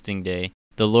harvesting day,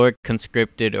 the Lord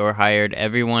conscripted or hired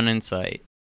everyone in sight.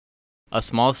 A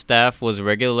small staff was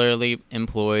regularly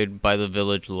employed by the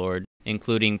village lord,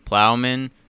 including plowmen,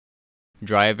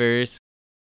 drivers,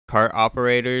 cart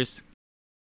operators,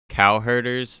 cow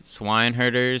herders, swine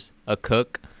herders, a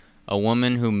cook, a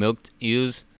woman who milked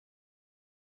ewes,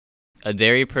 a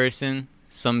dairy person,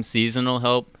 some seasonal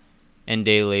help, and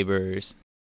day laborers.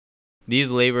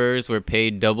 These laborers were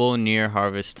paid double near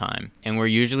harvest time, and were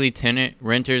usually tenant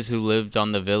renters who lived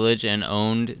on the village and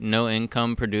owned no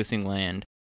income-producing land.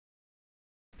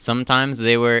 Sometimes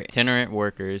they were itinerant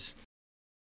workers.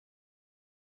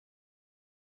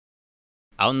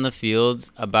 Out in the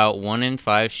fields, about 1 in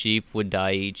 5 sheep would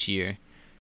die each year.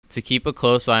 To keep a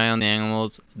close eye on the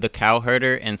animals, the cow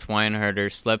herder and swine herder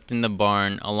slept in the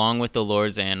barn along with the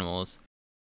Lord's animals.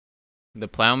 The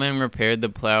plowman repaired the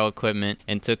plow equipment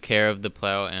and took care of the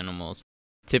plow animals,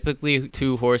 typically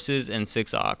 2 horses and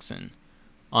 6 oxen.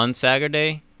 On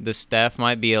Saturday, the staff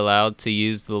might be allowed to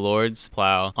use the Lord's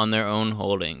plow on their own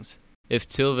holdings. If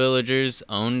 2 villagers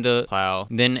owned a plow,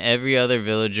 then every other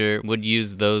villager would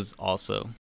use those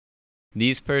also.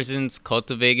 These persons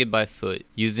cultivated by foot,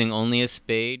 using only a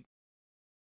spade.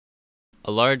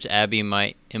 A large abbey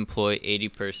might employ 80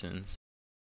 persons.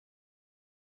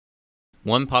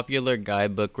 One popular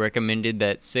guidebook recommended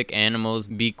that sick animals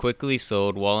be quickly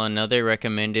sold, while another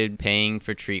recommended paying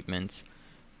for treatments.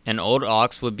 An old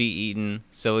ox would be eaten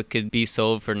so it could be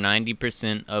sold for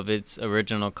 90% of its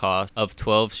original cost of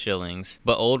 12 shillings,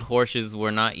 but old horses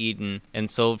were not eaten and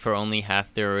sold for only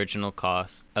half their original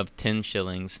cost of 10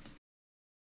 shillings.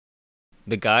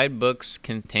 The guidebooks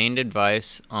contained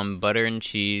advice on butter and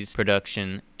cheese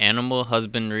production, animal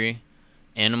husbandry,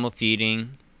 animal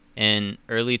feeding, and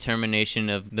early termination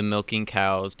of the milking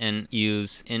cows and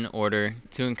ewes in order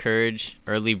to encourage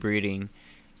early breeding,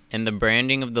 and the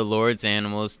branding of the Lord's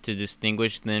animals to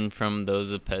distinguish them from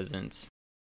those of peasants.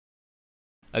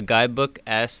 A guidebook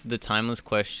asked the timeless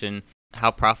question,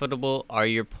 how profitable are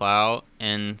your plow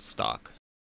and stock?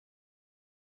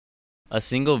 A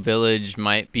single village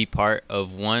might be part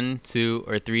of 1, 2,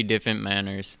 or 3 different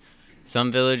manors.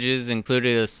 Some villages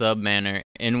included a sub-manor,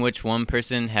 in which one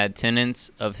person had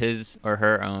tenants of his or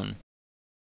her own.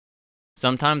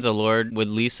 Sometimes a lord would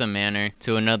lease a manor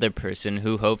to another person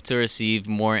who hoped to receive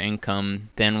more income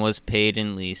than was paid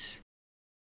in lease.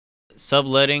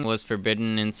 Subletting was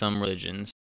forbidden in some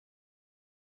religions.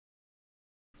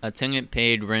 A tenant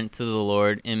paid rent to the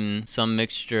lord in some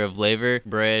mixture of labor,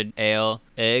 bread, ale,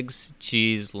 eggs,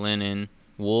 cheese, linen,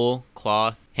 wool,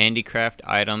 cloth, handicraft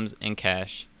items, and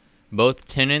cash. Both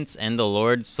tenants and the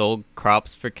lord sold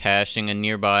crops for cash in a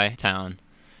nearby town.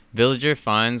 Villager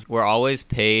fines were always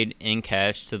paid in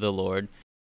cash to the lord.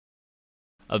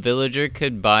 A villager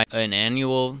could buy an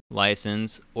annual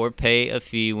license or pay a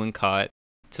fee when caught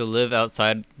to live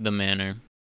outside the manor.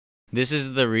 This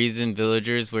is the reason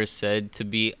villagers were said to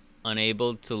be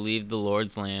unable to leave the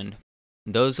lord's land.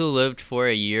 Those who lived for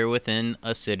a year within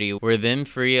a city were then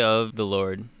free of the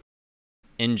lord.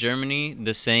 In Germany,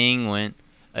 the saying went,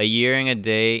 "A year and a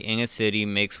day in a city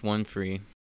makes one free."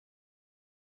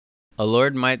 A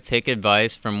lord might take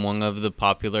advice from one of the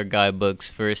popular guidebooks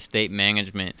for estate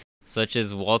management, such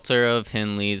as Walter of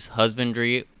Henley's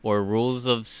Husbandry or Rules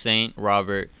of St.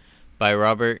 Robert by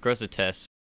Robert Grosseteste,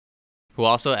 who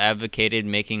also advocated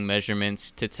making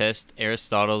measurements to test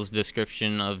Aristotle's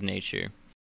description of nature.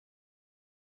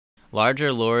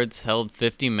 Larger lords held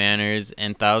 50 manors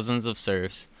and thousands of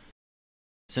serfs.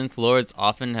 Since lords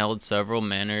often held several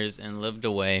manors and lived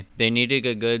away, they needed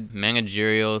a good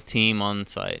managerial team on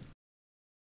site.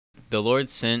 The lord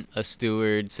sent a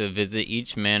steward to visit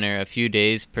each manor a few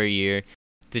days per year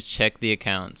to check the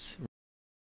accounts.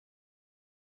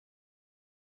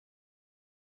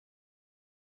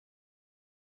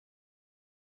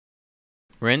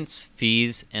 Rents,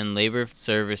 fees, and labor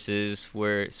services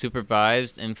were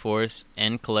supervised, enforced,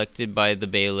 and collected by the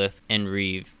bailiff and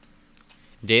reeve.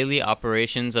 Daily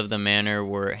operations of the manor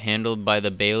were handled by the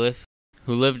bailiff,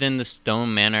 who lived in the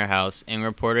stone manor house and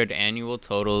reported annual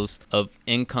totals of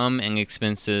income and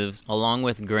expenses, along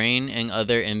with grain and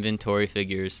other inventory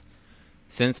figures.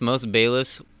 Since most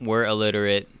bailiffs were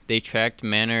illiterate, they tracked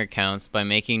manor accounts by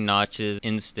making notches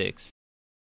in sticks.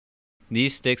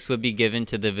 These sticks would be given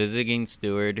to the visiting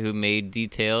steward, who made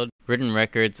detailed, written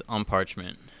records on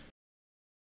parchment.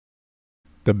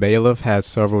 The bailiff had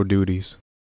several duties.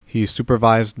 He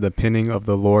supervised the penning of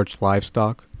the lord's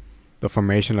livestock, the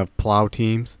formation of plow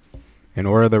teams, and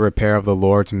ordered the repair of the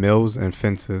lord's mills and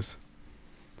fences.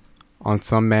 On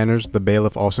some manors, the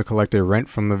bailiff also collected rent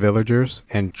from the villagers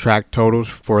and tracked totals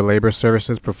for labor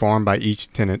services performed by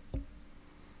each tenant.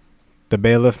 The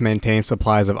bailiff maintained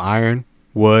supplies of iron,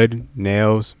 wood,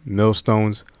 nails,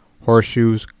 millstones,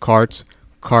 horseshoes, carts,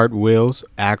 cart wheels,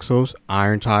 axles,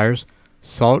 iron tires,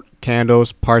 salt,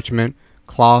 candles, parchment,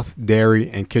 cloth, dairy,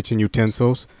 and kitchen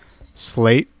utensils,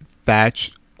 slate,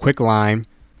 thatch, quicklime,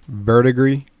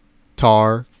 verdigris,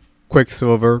 tar,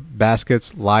 quicksilver,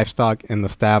 baskets, livestock, and the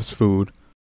staff's food.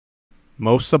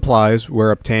 Most supplies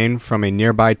were obtained from a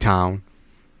nearby town.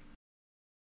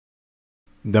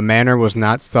 The manor was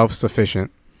not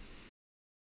self-sufficient.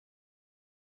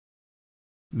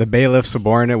 The bailiff's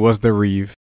subordinate was the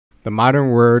reeve. The modern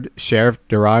word sheriff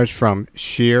derives from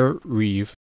sheer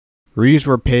reeve. Reeves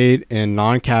were paid in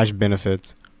non-cash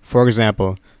benefits. For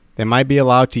example, they might be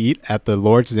allowed to eat at the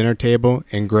lord's dinner table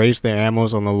and graze their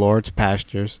animals on the lord's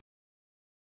pastures.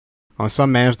 On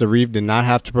some manors, the reeve did not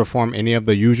have to perform any of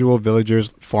the usual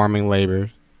villagers' farming labors.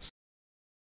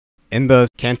 In the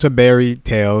Canterbury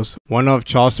Tales, one of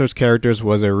Chaucer's characters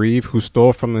was a reeve who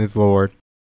stole from his lord.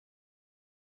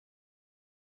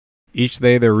 Each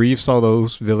day the reeve saw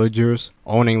those villagers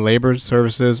owning labor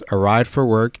services arrive for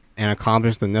work and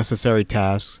accomplish the necessary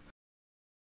tasks.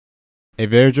 A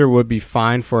villager would be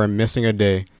fined for missing a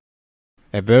day.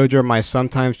 A villager might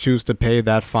sometimes choose to pay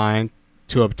that fine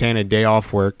to obtain a day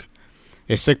off work.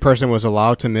 A sick person was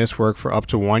allowed to miss work for up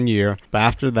to 1 year, but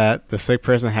after that, the sick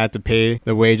person had to pay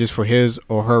the wages for his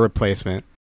or her replacement.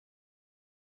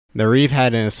 The reeve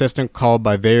had an assistant called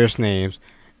by various names,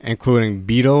 including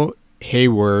Beadle,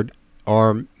 Hayward,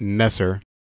 or Messer.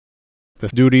 The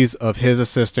duties of his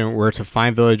assistant were to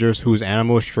find villagers whose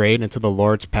animals strayed into the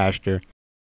lord's pasture,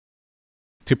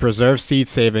 to preserve seed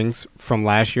savings from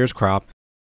last year's crop,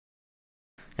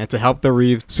 and to help the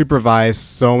reeve supervise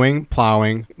sowing,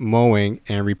 plowing, mowing,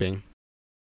 and reaping.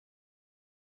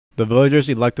 The villagers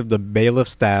elected the bailiff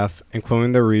staff,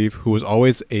 including the reeve, who was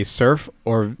always a serf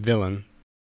or villain.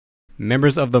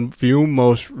 Members of the few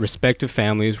most respected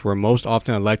families were most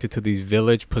often elected to these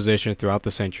village positions throughout the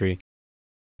century.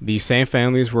 These same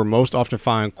families were most often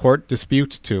found in court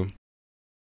disputes too.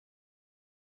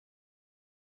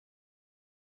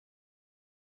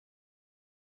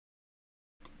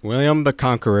 William the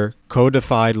Conqueror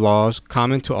codified laws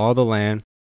common to all the land,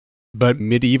 but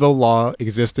medieval law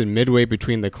existed midway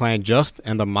between the clan just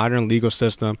and the modern legal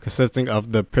system, consisting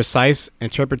of the precise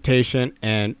interpretation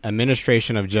and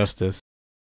administration of justice.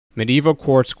 Medieval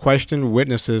courts questioned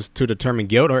witnesses to determine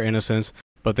guilt or innocence,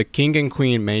 but the king and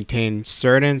queen maintained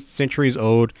certain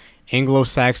centuries-old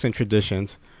Anglo-Saxon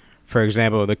traditions. For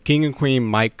example, the king and queen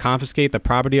might confiscate the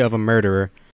property of a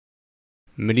murderer.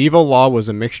 Medieval law was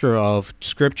a mixture of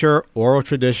scripture, oral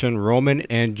tradition, Roman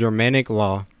and Germanic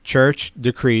law, church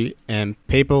decree, and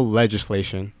papal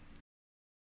legislation.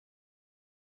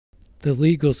 The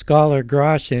legal scholar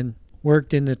Gratian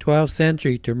worked in the 12th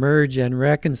century to merge and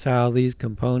reconcile these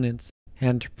components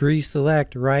and to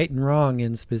pre-select right and wrong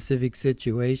in specific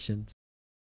situations.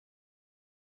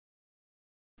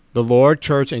 The Lord,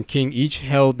 Church, and King each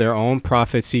held their own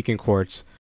profit-seeking courts.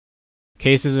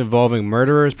 Cases involving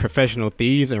murderers, professional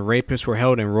thieves, and rapists were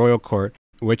held in royal court,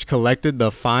 which collected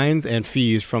the fines and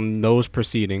fees from those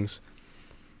proceedings.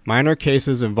 Minor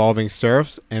cases involving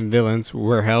serfs and villeins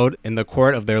were held in the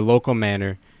court of their local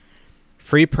manor.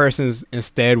 Free persons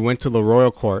instead went to the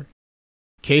royal court.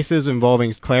 Cases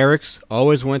involving clerics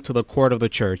always went to the court of the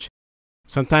church.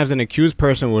 Sometimes an accused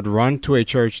person would run to a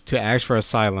church to ask for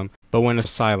asylum, but when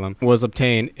asylum was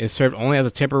obtained, it served only as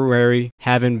a temporary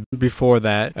having before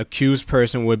that accused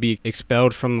person would be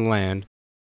expelled from the land.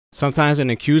 Sometimes an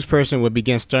accused person would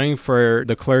begin studying for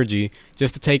the clergy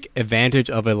just to take advantage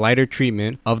of a lighter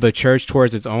treatment of the church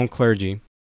towards its own clergy.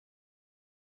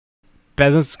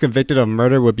 Peasants convicted of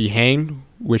murder would be hanged,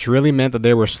 which really meant that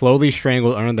they were slowly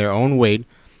strangled under their own weight,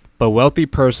 but wealthy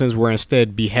persons were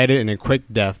instead beheaded in a quick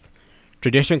death.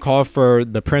 Tradition called for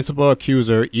the principal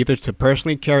accuser either to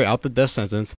personally carry out the death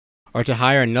sentence or to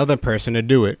hire another person to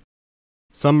do it.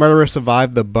 Some murderers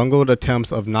survived the bungled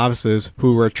attempts of novices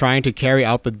who were trying to carry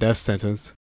out the death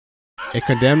sentence. A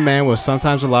condemned man was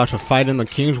sometimes allowed to fight in the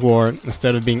king's war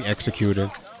instead of being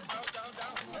executed.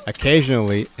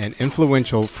 Occasionally, an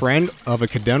influential friend of a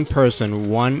condemned person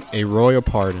won a royal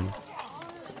pardon.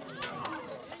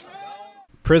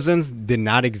 Prisons did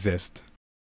not exist.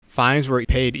 Fines were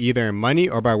paid either in money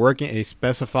or by working a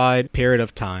specified period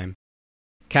of time.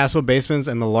 Castle basements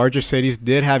in the larger cities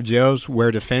did have jails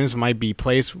where defendants might be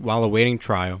placed while awaiting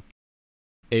trial.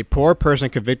 A poor person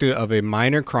convicted of a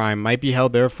minor crime might be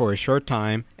held there for a short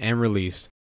time and released.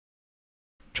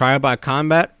 Trial by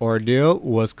combat or ordeal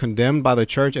was condemned by the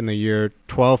church in the year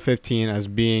 1215 as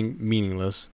being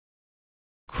meaningless.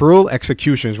 Cruel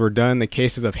executions were done in the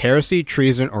cases of heresy,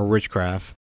 treason, or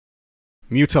witchcraft.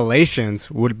 Mutilations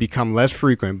would become less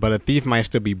frequent, but a thief might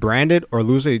still be branded or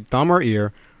lose a thumb or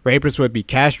ear, rapists would be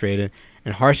castrated,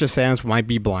 and harsh assailants might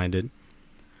be blinded.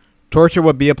 Torture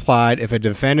would be applied if a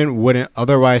defendant wouldn't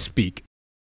otherwise speak.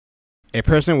 A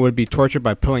person would be tortured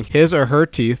by pulling his or her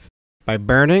teeth, by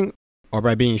burning, or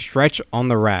by being stretched on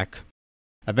the rack.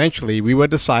 Eventually, we would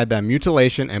decide that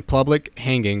mutilation and public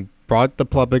hanging brought the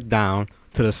public down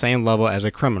to the same level as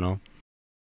a criminal.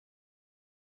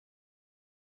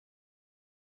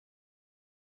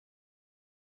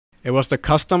 It was the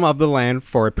custom of the land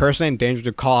for a person in danger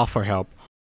to call out for help.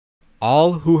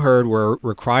 All who heard were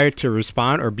required to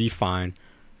respond or be fined.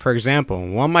 For example,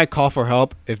 one might call for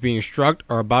help if being struck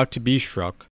or about to be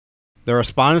struck. The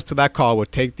respondents to that call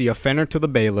would take the offender to the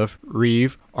bailiff,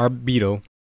 reeve, or beadle,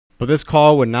 but this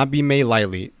call would not be made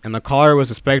lightly, and the caller was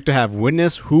expected to have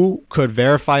witness who could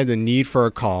verify the need for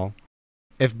a call.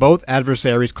 If both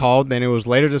adversaries called, then it was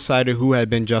later decided who had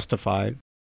been justified.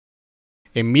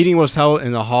 A meeting was held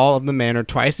in the hall of the manor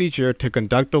twice each year to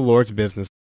conduct the Lord's business.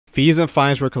 Fees and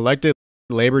fines were collected,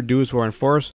 labor dues were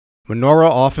enforced,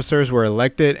 manorial officers were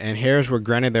elected, and heirs were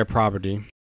granted their property.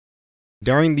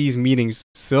 During these meetings,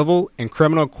 civil and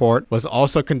criminal court was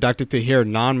also conducted to hear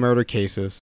non-murder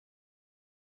cases.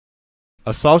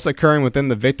 Assaults occurring within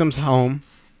the victim's home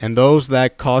and those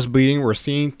that caused bleeding were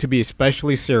seen to be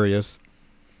especially serious.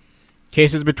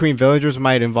 Cases between villagers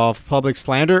might involve public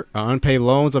slander or unpaid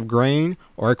loans of grain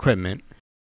or equipment.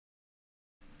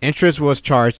 Interest was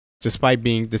charged despite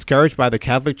being discouraged by the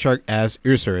Catholic Church as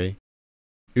usury.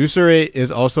 Usury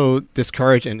is also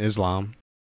discouraged in Islam.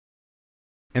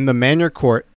 In the manor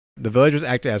court, the villagers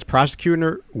acted as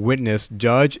prosecutor, witness,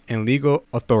 judge, and legal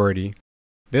authority.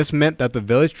 This meant that the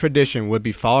village tradition would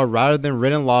be followed rather than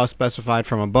written laws specified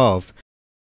from above.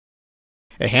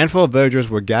 A handful of villagers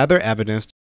would gather evidence,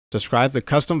 describe the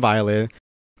custom violated,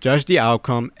 judge the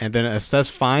outcome, and then assess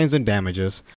fines and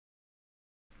damages.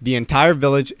 The entire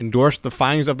village endorsed the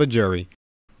findings of the jury,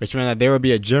 which meant that there would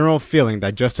be a general feeling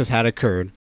that justice had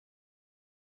occurred.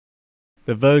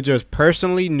 The villagers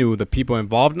personally knew the people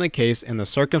involved in the case and the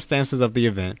circumstances of the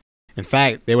event, In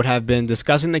fact, they would have been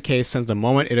discussing the case since the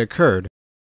moment it occurred.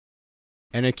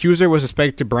 An accuser was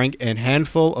expected to bring a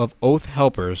handful of oath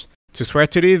helpers to swear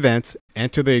to the events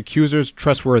and to the accuser's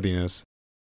trustworthiness.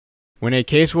 When a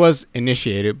case was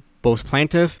initiated, both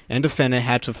plaintiff and defendant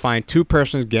had to find two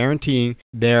persons guaranteeing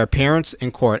their appearance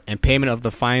in court and payment of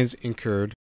the fines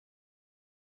incurred.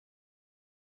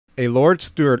 A Lord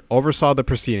Steward oversaw the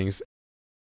proceedings.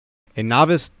 A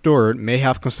novice steward may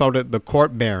have consulted the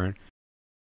court baron.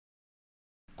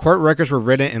 Court records were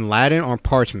written in Latin or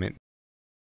parchment.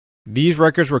 These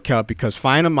records were kept because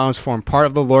fine amounts formed part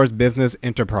of the Lord's business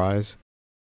enterprise.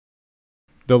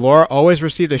 The Lord always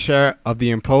received a share of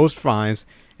the imposed fines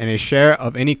and a share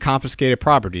of any confiscated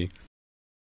property.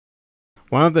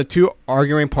 One of the two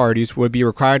arguing parties would be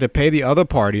required to pay the other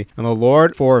party and the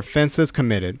Lord for offenses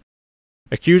committed.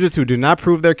 Accusers who did not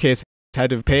prove their case had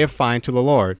to pay a fine to the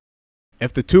Lord.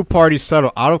 If the two parties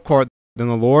settled out of court, then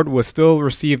the Lord would still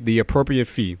receive the appropriate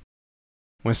fee.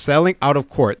 When settling out of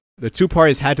court, the two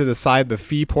parties had to decide the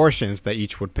fee portions that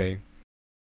each would pay.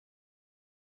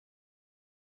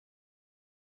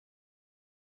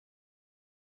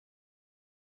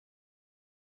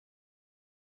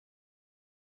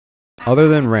 Other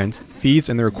than rent, fees,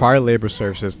 and the required labor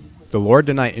services, the Lord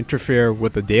did not interfere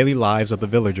with the daily lives of the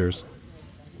villagers.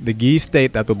 The Guises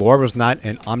state that the Lord was not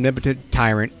an omnipotent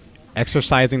tyrant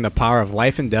exercising the power of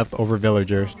life and death over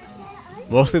villagers.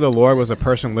 Mostly the Lord was a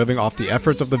person living off the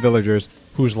efforts of the villagers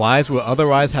whose lives would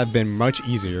otherwise have been much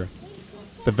easier.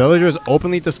 The villagers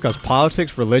openly discussed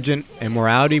politics, religion, and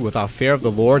morality without fear of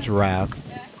the Lord's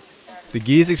wrath. The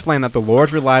Guises explained that the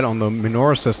lords relied on the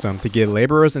manor system to get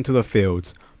laborers into the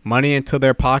fields, money into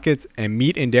their pockets, and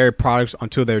meat and dairy products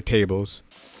onto their tables.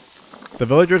 The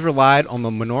villagers relied on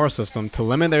the manor system to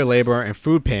limit their labor and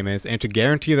food payments and to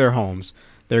guarantee their homes,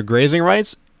 their grazing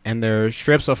rights, and their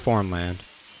strips of farmland.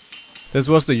 This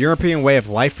was the European way of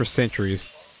life for centuries,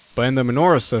 but in the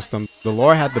manor system, the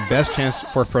Lord had the best chance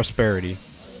for prosperity.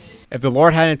 If the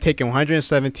Lord hadn't taken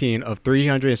 117 of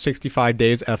 365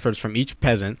 days' efforts from each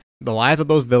peasant, the lives of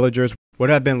those villagers would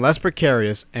have been less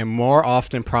precarious and more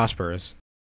often prosperous.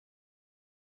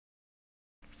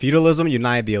 Feudalism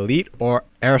united the elite or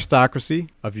aristocracy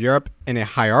of Europe in a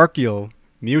hierarchical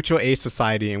mutual aid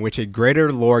society in which a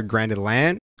greater lord granted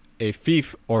land, a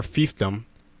fief or fiefdom,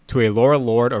 to a lower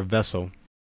lord or vassal.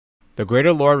 The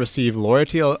greater lord received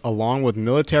loyalty along with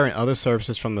military and other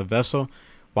services from the vassal,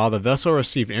 while the vassal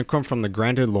received income from the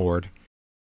granted lord.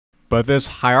 But this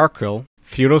hierarchical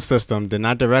feudal system did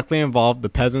not directly involve the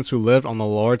peasants who lived on the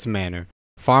lord's manor,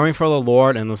 farming for the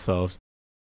lord and themselves.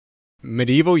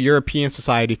 Medieval European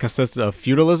society consisted of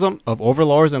feudalism of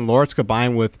overlords and lords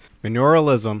combined with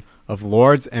manorialism of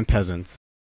lords and peasants.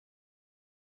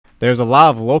 There is a lot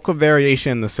of local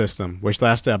variation in the system, which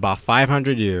lasted about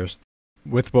 500 years,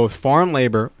 with both farm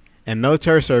labor and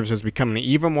military services becoming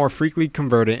even more frequently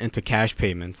converted into cash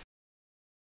payments.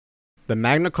 The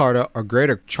Magna Carta, or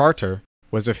Greater Charter,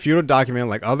 was a feudal document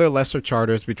like other lesser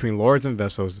charters between lords and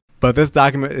vassals, but this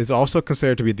document is also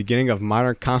considered to be the beginning of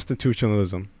modern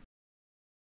constitutionalism.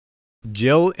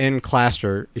 Jill N.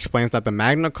 Claster explains that the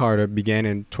Magna Carta began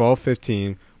in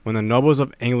 1215 when the nobles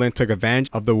of England took advantage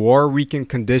of the war-weakened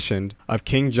condition of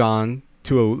King John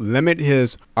to limit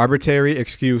his arbitrary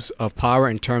excuse of power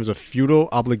in terms of feudal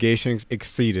obligations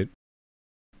exceeded.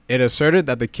 It asserted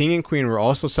that the king and queen were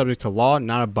also subject to law,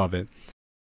 not above it.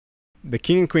 The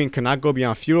king and queen could not go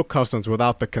beyond feudal customs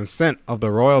without the consent of the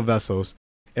royal vassals.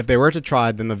 If they were to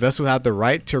try, then the vassal had the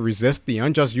right to resist the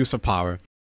unjust use of power.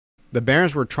 The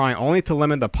barons were trying only to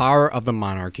limit the power of the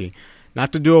monarchy,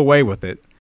 not to do away with it.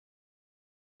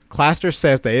 Claster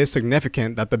says that it is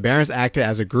significant that the barons acted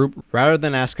as a group rather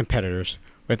than as competitors,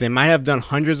 which they might have done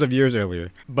hundreds of years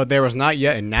earlier, but there was not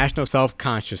yet a national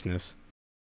self-consciousness.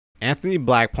 Anthony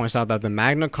Black points out that the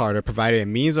Magna Carta provided a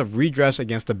means of redress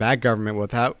against a bad government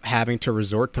without having to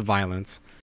resort to violence.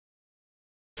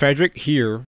 Frederick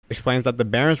Heer explains that the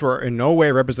barons were in no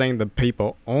way representing the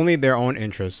people, only their own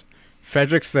interests.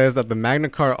 Frederick says that the Magna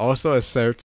Carta also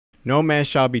asserts, "No man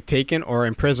shall be taken or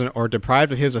imprisoned or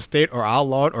deprived of his estate or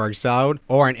outlawed or exiled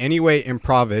or in any way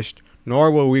impoverished, nor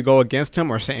will we go against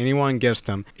him or send anyone against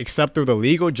him, except through the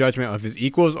legal judgment of his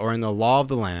equals or in the law of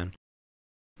the land."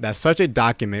 That such a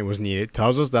document was needed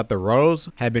tells us that the royals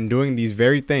had been doing these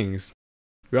very things.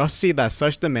 We also see that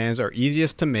such demands are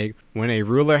easiest to make when a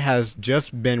ruler has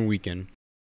just been weakened.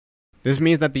 This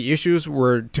means that the issues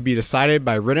were to be decided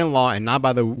by written law and not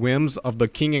by the whims of the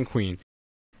king and queen.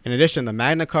 In addition, the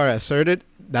Magna Carta asserted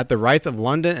that the rights of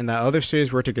London and that other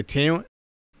cities were to continue,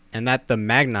 and that the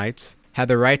magnates had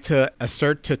the right to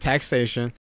assert to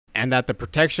taxation, and that the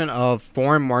protection of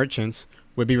foreign merchants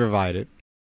would be provided.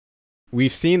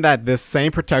 we've seen that this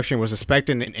same protection was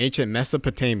expected in ancient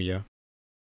Mesopotamia.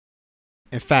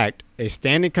 In fact, a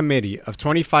standing committee of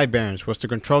 25 barons was to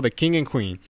control the king and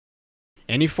queen.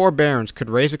 Any 4 barons could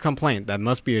raise a complaint that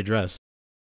must be addressed.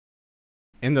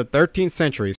 In the 13th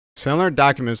century, similar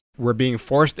documents were being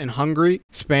forced in Hungary,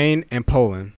 Spain, and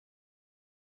Poland.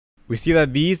 We see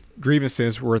that these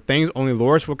grievances were things only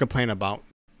lords would complain about,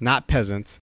 not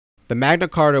peasants. The Magna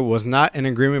Carta was not an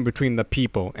agreement between the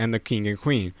people and the king and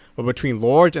queen, but between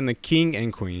lords and the king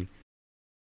and queen.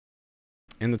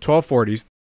 In the 1240s,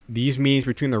 these meetings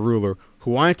between the ruler,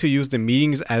 who wanted to use the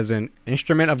meetings as an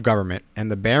instrument of government, and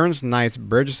the barons, knights,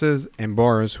 burgesses, and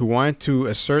boors who wanted to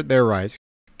assert their rights,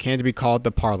 came to be called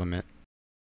the parliament.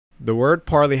 The word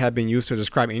parley had been used to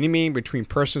describe any meeting between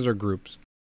persons or groups.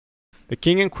 The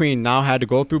king and queen now had to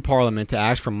go through parliament to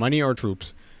ask for money or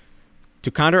troops.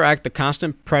 To counteract the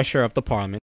constant pressure of the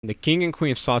parliament, the king and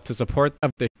queen sought the support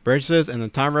of the burgesses and the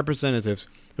town representatives,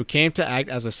 who came to act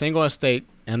as a single estate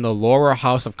in the lower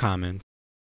House of Commons.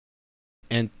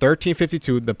 In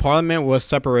 1352, the parliament was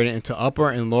separated into upper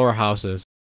and lower houses.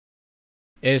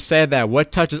 It is said that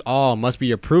what touches all must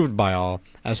be approved by all,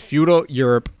 as feudal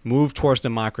Europe moved towards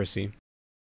democracy.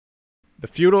 The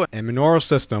feudal and manorial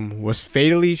system was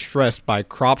fatally stressed by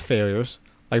crop failures,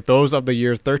 like those of the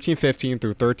years 1315 through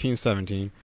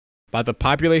 1317, by the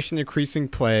population increasing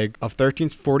plague of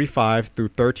 1345 through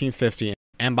 1350,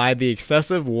 and by the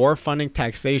excessive war-funding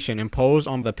taxation imposed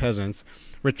on the peasants,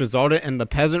 which resulted in the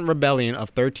Peasant Rebellion of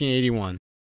 1381.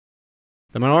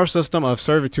 The manor system of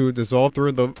servitude dissolved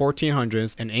through the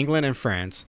 1400s in England and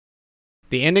France.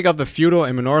 The ending of the feudal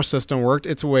and manor system worked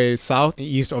its way south and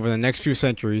east over the next few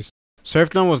centuries.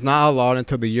 Serfdom was not outlawed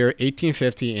until the year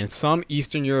 1850 in some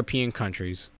Eastern European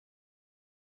countries.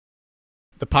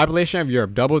 The population of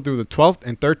Europe doubled through the 12th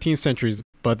and 13th centuries,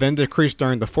 but then decreased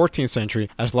during the 14th century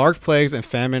as large plagues and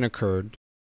famine occurred.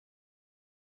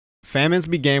 Famines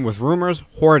began with rumors,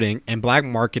 hoarding, and black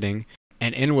marketing,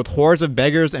 and ended with hordes of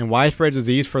beggars and widespread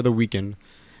disease for the weakened.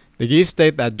 The Geese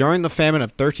state that during the famine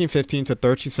of 1315 to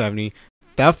 1370,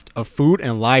 theft of food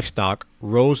and livestock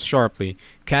rose sharply.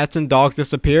 Cats and dogs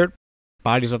disappeared,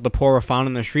 bodies of the poor were found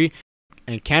in the street,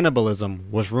 and cannibalism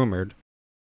was rumored.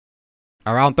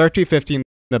 Around 1315,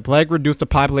 the plague reduced the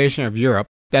population of Europe,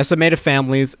 decimated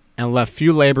families, and left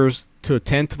few laborers to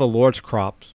attend to the lord's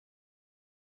crops.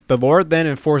 The lord then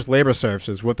enforced labor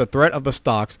services with the threat of the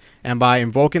stocks and by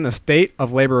invoking the State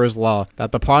of Laborers Law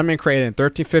that the Parliament created in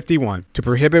 1351 to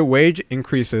prohibit wage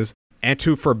increases and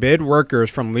to forbid workers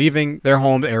from leaving their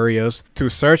home areas to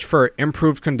search for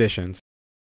improved conditions.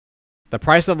 The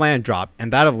price of land dropped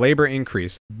and that of labor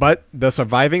increased, but the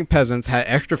surviving peasants had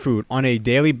extra food on a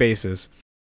daily basis.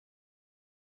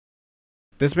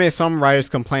 This made some writers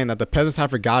complain that the peasants had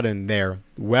forgotten their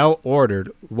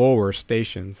well-ordered lower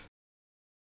stations.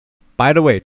 By the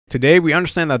way, today we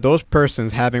understand that those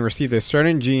persons having received a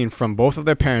certain gene from both of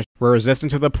their parents were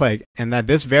resistant to the plague, and that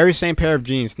this very same pair of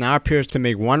genes now appears to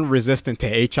make one resistant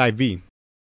to HIV.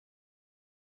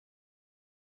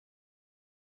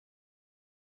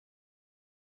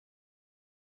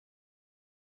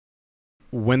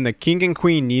 When the king and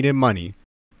queen needed money,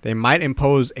 they might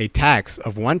impose a tax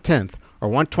of 1/10 or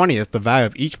 1/20th the value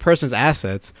of each person's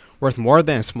assets worth more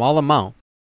than a small amount.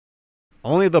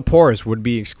 Only the poorest would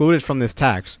be excluded from this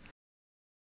tax.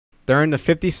 During the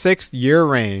 56-year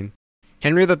reign,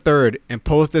 Henry III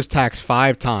imposed this tax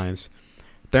 5 times.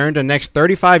 During the next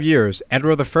 35 years,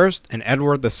 Edward I and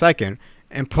Edward II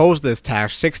imposed this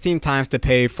tax 16 times to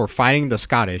pay for fighting the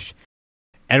Scottish.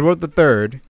 Edward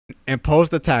III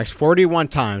imposed the tax 41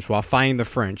 times while fighting the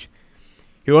French.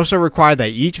 He also required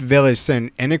that each village send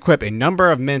and equip a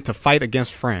number of men to fight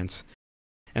against France.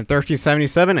 In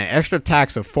 1377, an extra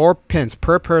tax of 4 pence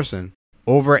per person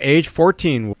over age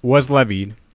 14 was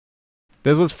levied.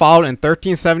 This was followed in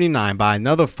 1379 by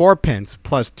another 4 pence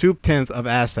plus 2/10 of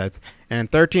assets, and in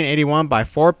 1381 by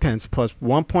 4 pence plus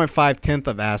 1.5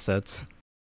 of assets.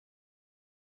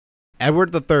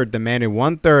 Edward III demanded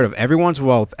 1/3 of everyone's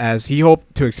wealth as he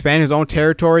hoped to expand his own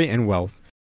territory and wealth.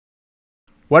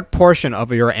 What portion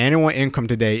of your annual income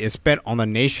today is spent on the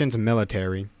nation's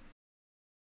military?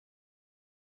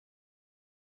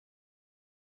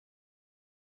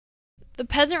 The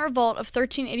Peasant Revolt of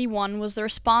 1381 was the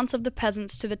response of the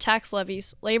peasants to the tax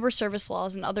levies, labor service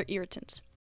laws, and other irritants.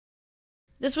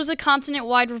 This was a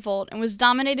continent-wide revolt and was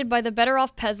dominated by the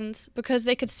better-off peasants because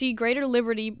they could see greater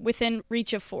liberty within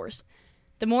reach of force.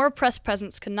 The more oppressed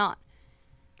peasants could not.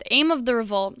 The aim of the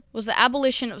revolt was the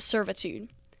abolition of servitude.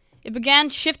 It began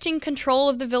shifting control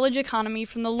of the village economy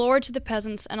from the lord to the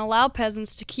peasants and allowed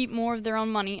peasants to keep more of their own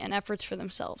money and efforts for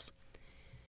themselves.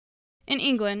 In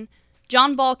England,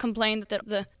 John Ball complained that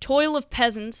the toil of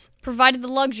peasants provided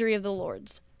the luxury of the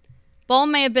lords. Ball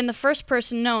may have been the first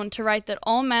person known to write that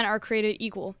all men are created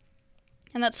equal,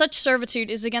 and that such servitude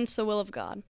is against the will of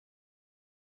God.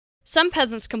 Some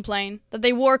peasants complain that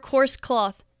they wore coarse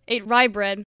cloth, ate rye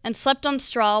bread, and slept on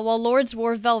straw, while lords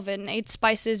wore velvet and ate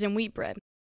spices and wheat bread.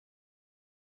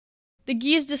 The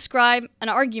Guises describe an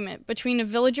argument between a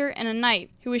villager and a knight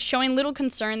who was showing little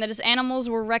concern that his animals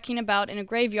were wrecking about in a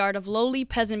graveyard of lowly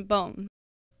peasant bones.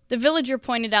 The villager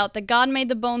pointed out that God made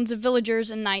the bones of villagers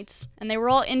and knights, and they were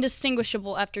all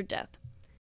indistinguishable after death.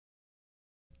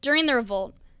 During the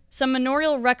revolt, some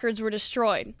manorial records were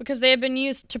destroyed because they had been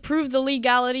used to prove the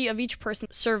legality of each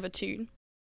person's servitude.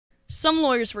 Some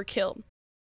lawyers were killed,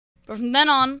 but from then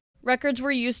on, records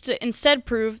were used to instead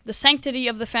prove the sanctity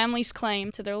of the family's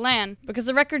claim to their land, because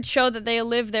the records showed that they had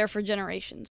lived there for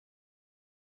generations.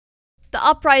 The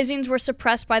uprisings were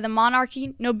suppressed by the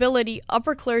monarchy, nobility,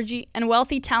 upper clergy, and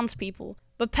wealthy townspeople,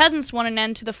 but peasants wanted an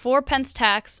end to the 4-pence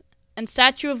tax, and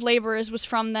statute of laborers was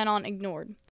from then on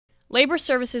ignored. Labor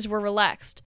services were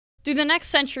relaxed. Through the next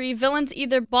century, villeins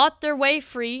either bought their way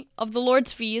free of the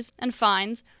lord's fees and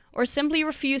fines, or simply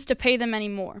refused to pay them any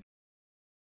more.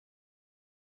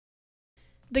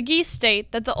 The Guises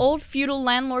state that the old feudal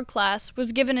landlord class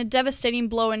was given a devastating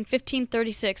blow in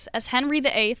 1536 as Henry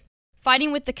VIII,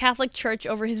 fighting with the Catholic Church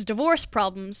over his divorce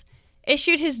problems,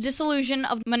 issued his dissolution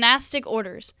of monastic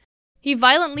orders. He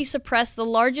violently suppressed the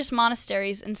largest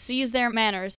monasteries and seized their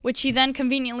manors, which he then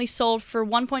conveniently sold for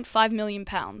 £1.5 million.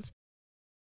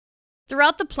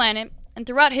 Throughout the planet, and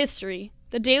throughout history,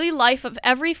 the daily life of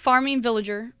every farming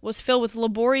villager was filled with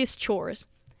laborious chores.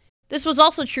 This was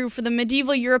also true for the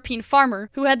medieval European farmer,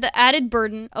 who had the added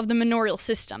burden of the manorial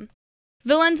system.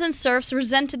 Villeins and serfs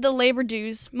resented the labor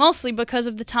dues, mostly because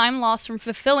of the time lost from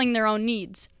fulfilling their own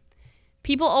needs.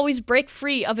 People always break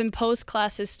free of imposed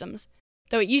class systems,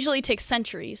 though it usually takes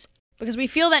centuries, because we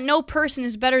feel that no person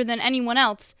is better than anyone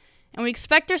else, and we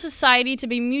expect our society to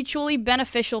be mutually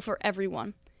beneficial for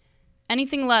everyone.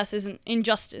 Anything less is an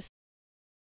injustice.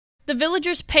 The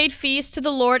villagers paid fees to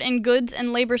the lord in goods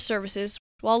and labor services,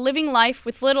 while living life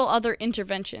with little other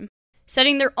intervention,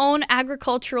 setting their own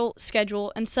agricultural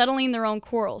schedule and settling their own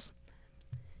quarrels.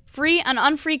 Free and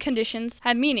unfree conditions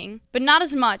had meaning, but not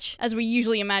as much as we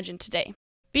usually imagine today,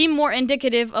 being more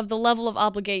indicative of the level of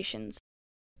obligations.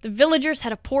 The villagers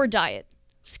had a poor diet,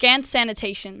 scant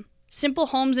sanitation, simple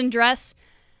homes and dress,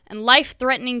 and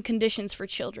life-threatening conditions for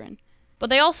children. But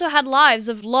they also had lives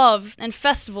of love and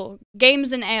festival,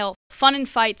 games and ale, fun and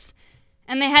fights,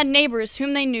 and they had neighbors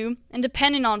whom they knew and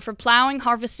depended on for plowing,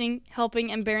 harvesting,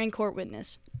 helping, and bearing court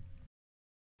witness.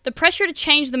 The pressure to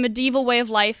change the medieval way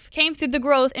of life came through the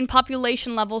growth in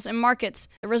population levels and markets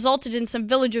that resulted in some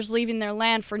villagers leaving their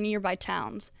land for nearby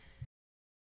towns.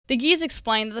 The Guises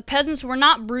explained that the peasants were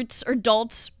not brutes or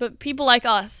dolts, but people like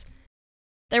us.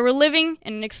 They were living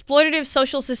in an exploitative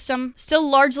social system, still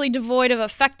largely devoid of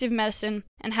effective medicine,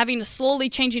 and having a slowly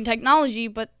changing technology,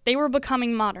 but they were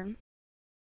becoming modern.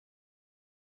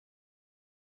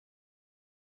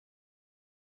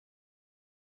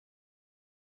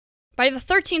 By the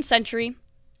 13th century,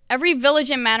 every village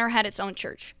and manor had its own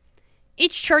church.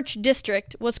 Each church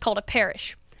district was called a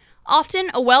parish. Often,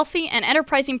 a wealthy and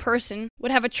enterprising person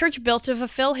would have a church built to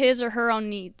fulfill his or her own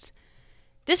needs.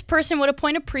 This person would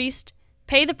appoint a priest,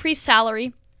 pay the priest's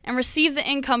salary, and receive the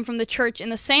income from the church in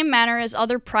the same manner as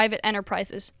other private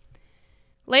enterprises.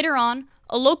 Later on,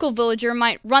 a local villager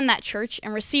might run that church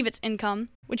and receive its income,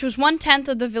 which was 1/10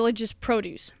 of the village's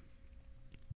produce.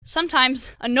 Sometimes,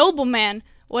 a nobleman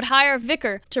would hire a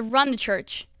vicar to run the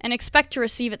church and expect to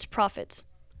receive its profits.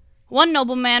 One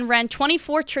nobleman ran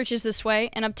 24 churches this way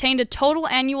and obtained a total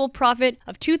annual profit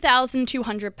of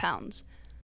 £2,200.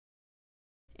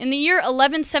 In the year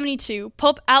 1172,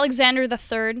 Pope Alexander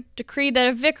III decreed that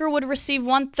a vicar would receive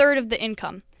 1/3 of the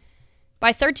income.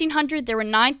 By 1300, there were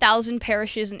 9,000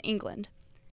 parishes in England.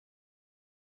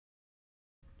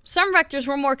 Some rectors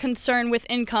were more concerned with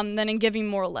income than in giving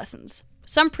moral lessons.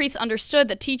 Some priests understood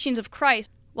the teachings of Christ,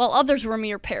 while others were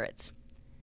mere parrots.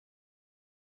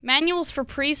 Manuals for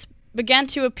priests began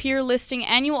to appear listing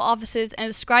annual offices and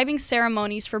describing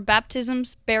ceremonies for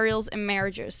baptisms, burials, and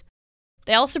marriages.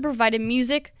 They also provided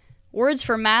music, words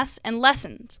for Mass, and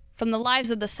lessons from the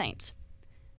lives of the saints.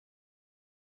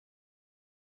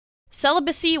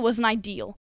 Celibacy was an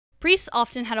ideal. Priests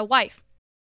often had a wife.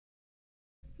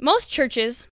 Most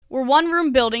churches were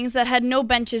one-room buildings that had no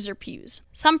benches or pews.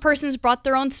 Some persons brought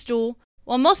their own stool,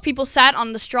 while most people sat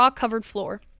on the straw-covered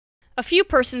floor. A few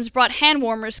persons brought hand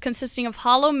warmers consisting of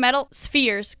hollow metal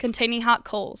spheres containing hot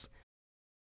coals.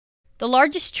 The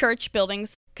largest church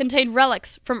buildings contained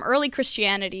relics from early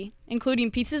Christianity,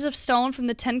 including pieces of stone from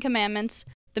the Ten Commandments,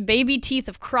 the baby teeth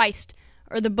of Christ,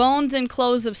 or the bones and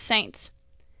clothes of saints.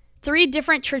 3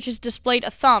 different churches displayed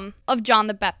a thumb of John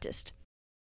the Baptist.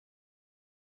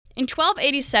 In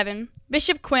 1287,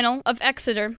 Bishop Quinnell of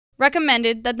Exeter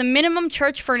recommended that the minimum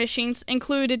church furnishings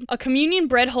included a communion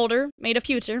bread holder made of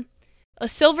pewter, a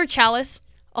silver chalice,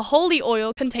 a holy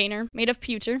oil container made of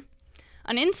pewter,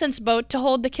 an incense boat to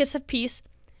hold the kiss of peace,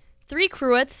 3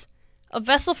 cruets, a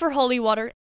vessel for holy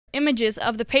water, images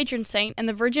of the patron saint and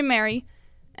the Virgin Mary,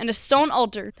 and a stone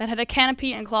altar that had a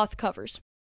canopy and cloth covers.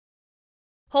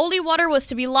 Holy water was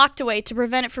to be locked away to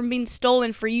prevent it from being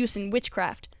stolen for use in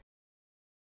witchcraft.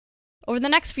 Over the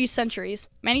next few centuries,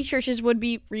 many churches would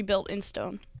be rebuilt in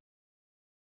stone.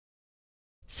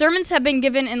 Sermons had been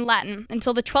given in Latin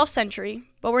until the 12th century,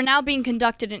 but were now being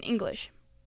conducted in English.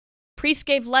 Priests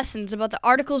gave lessons about the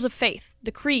articles of faith,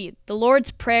 the creed, the Lord's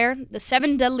Prayer, the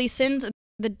 7 deadly sins, and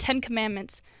the 10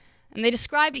 commandments, and they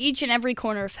described each and every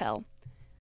corner of hell.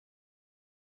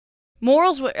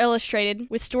 Morals were illustrated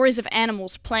with stories of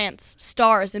animals, plants,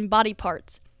 stars, and body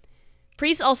parts.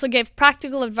 Priests also gave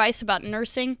practical advice about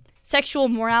nursing, sexual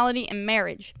morality, and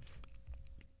marriage.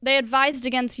 They advised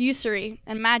against usury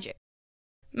and magic.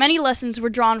 Many lessons were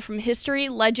drawn from history,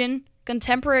 legend,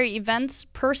 contemporary events,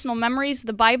 personal memories,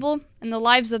 the Bible, and the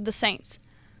lives of the saints.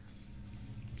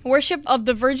 Worship of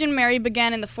the Virgin Mary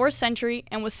began in the 4th century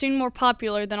and was soon more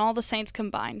popular than all the saints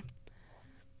combined.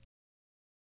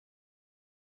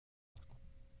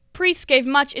 Priests gave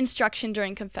much instruction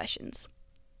during confessions.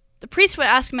 The priest would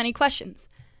ask many questions.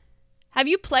 Have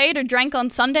you played or drank on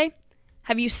Sunday?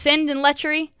 Have you sinned in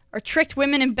lechery or tricked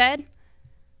women in bed?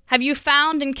 Have you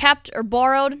found and kept or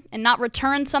borrowed and not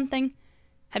returned something?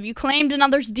 Have you claimed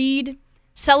another's deed,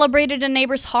 celebrated a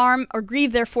neighbor's harm or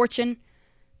grieved their fortune?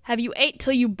 Have you ate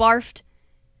till you barfed?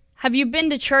 Have you been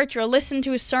to church or listened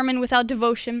to a sermon without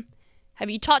devotion? Have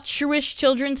you taught shrewish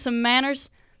children some manners?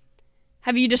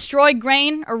 Have you destroyed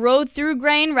grain or rode through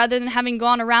grain rather than having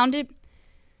gone around it?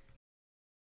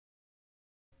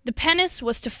 The penance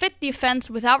was to fit the offense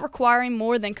without requiring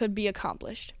more than could be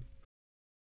accomplished.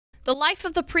 The life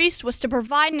of the priest was to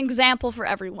provide an example for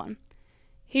everyone.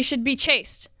 He should be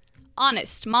chaste,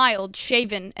 honest, mild,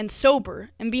 shaven, and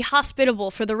sober, and be hospitable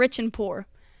for the rich and poor.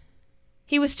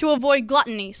 He was to avoid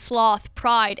gluttony, sloth,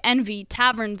 pride, envy,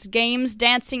 taverns, games,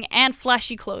 dancing, and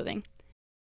flashy clothing.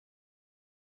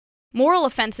 Moral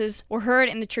offenses were heard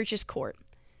in the church's court.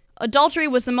 Adultery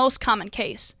was the most common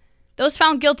case. Those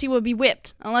found guilty would be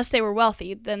whipped, unless they were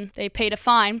wealthy, then they paid a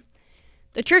fine.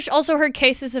 The church also heard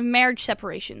cases of marriage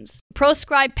separations,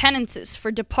 proscribed penances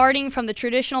for departing from the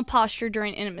traditional posture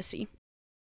during intimacy.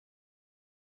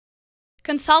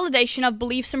 Consolidation of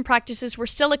beliefs and practices were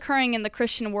still occurring in the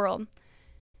Christian world.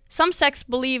 Some sects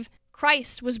believe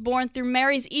Christ was born through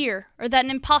Mary's ear, or that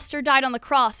an impostor died on the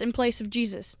cross in place of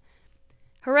Jesus.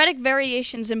 Heretic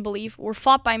variations in belief were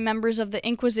fought by members of the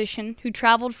Inquisition who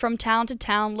traveled from town to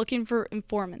town looking for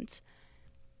informants.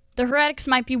 The heretics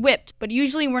might be whipped, but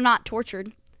usually were not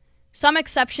tortured. Some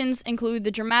exceptions include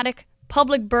the dramatic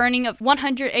public burning of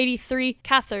 183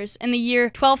 Cathars in the year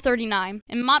 1239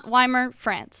 in Montweimar,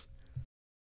 France.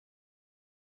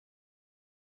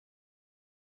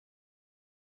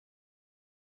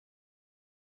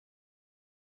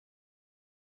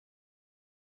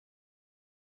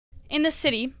 In the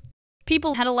city,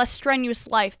 people had a less strenuous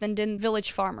life than did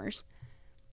village farmers.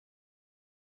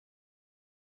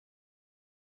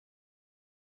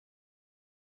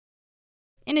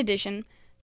 In addition,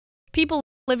 people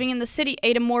living in the city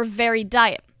ate a more varied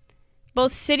diet.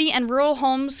 Both city and rural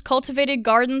homes cultivated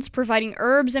gardens providing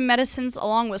herbs and medicines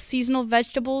along with seasonal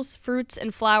vegetables, fruits,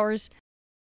 and flowers.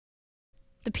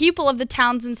 The people of the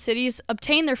towns and cities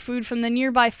obtained their food from the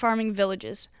nearby farming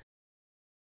villages.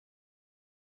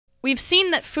 We've seen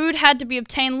that food had to be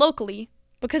obtained locally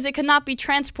because it could not be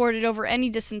transported over any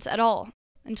distance at all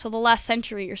until the last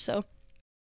century or so.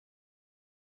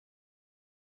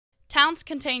 Towns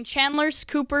contained chandlers,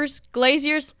 coopers,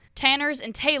 glaziers, tanners,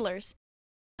 and tailors,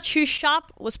 whose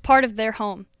shop was part of their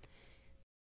home.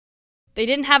 They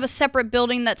didn't have a separate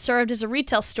building that served as a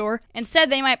retail store. Instead,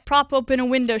 they might prop open a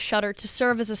window shutter to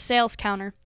serve as a sales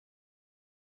counter.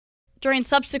 During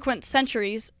subsequent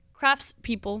centuries,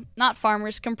 craftspeople, not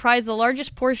farmers, comprised the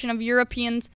largest portion of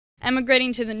Europeans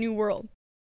emigrating to the New World.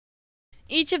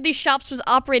 Each of these shops was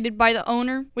operated by the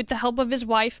owner with the help of his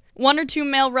wife, 1 or 2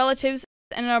 male relatives,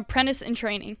 and an apprentice in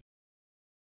training.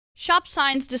 Shop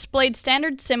signs displayed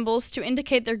standard symbols to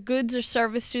indicate their goods or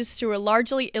services to a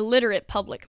largely illiterate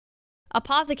public.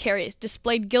 Apothecaries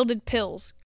displayed gilded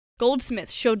pills.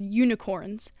 Goldsmiths showed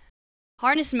unicorns.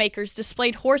 Harness makers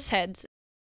displayed horse heads.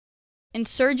 and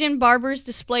surgeon barbers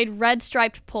displayed red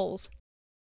striped poles.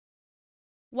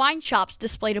 Wine shops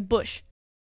displayed a bush.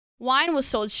 Wine was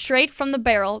sold straight from the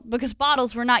barrel because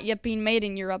bottles were not yet being made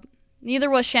in Europe. Neither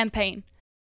was champagne.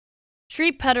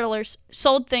 Street peddlers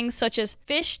sold things such as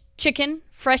fish, chicken,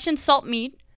 fresh and salt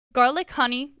meat, garlic,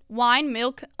 honey, wine,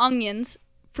 milk, onions,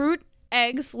 fruit,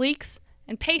 eggs, leeks,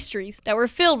 and pastries that were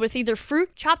filled with either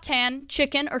fruit, chopped ham,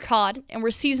 chicken, or cod, and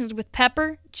were seasoned with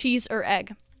pepper, cheese, or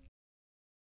egg.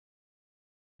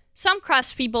 Some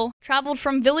craftspeople traveled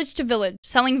from village to village,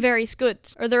 selling various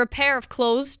goods, or the repair of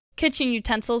clothes, kitchen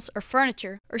utensils, or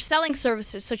furniture, or selling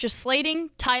services such as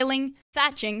slating, tiling,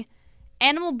 thatching,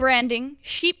 animal branding,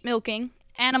 sheep milking,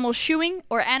 animal shoeing,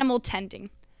 or animal tending.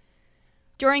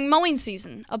 During mowing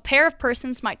season, a pair of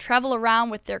persons might travel around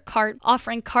with their cart,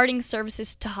 offering carting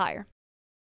services to hire.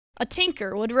 A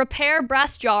tinker would repair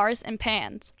brass jars and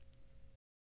pans.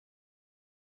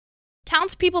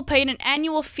 Townspeople paid an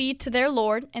annual fee to their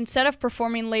lord instead of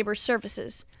performing labor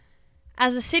services.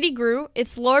 As the city grew,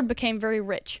 its lord became very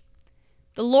rich.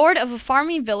 The lord of a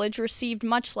farming village received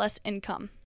much less income.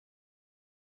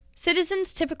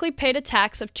 Citizens typically paid a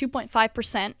tax of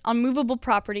 2.5% on movable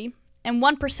property and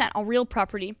 1% on real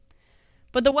property,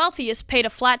 but the wealthiest paid a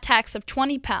flat tax of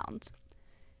 £20.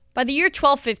 By the year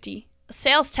 1250, a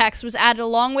sales tax was added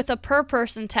along with a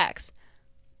per-person tax.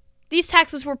 These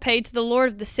taxes were paid to the lord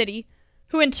of the city,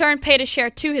 who in turn paid a share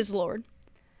to his lord.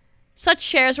 Such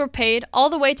shares were paid all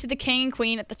the way to the king and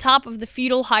queen at the top of the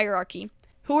feudal hierarchy,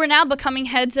 who were now becoming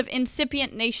heads of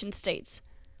incipient nation-states.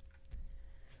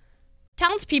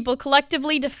 Townspeople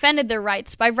collectively defended their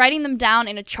rights by writing them down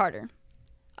in a charter.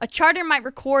 A charter might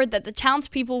record that the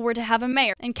townspeople were to have a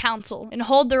mayor and council and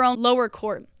hold their own lower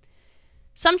court.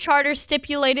 Some charters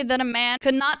stipulated that a man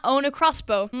could not own a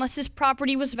crossbow unless his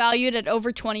property was valued at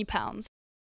over £20.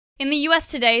 In the U.S.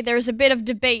 today, there is a bit of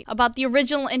debate about the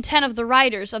original intent of the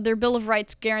writers of their Bill of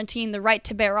Rights guaranteeing the right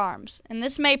to bear arms, and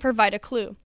this may provide a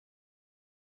clue.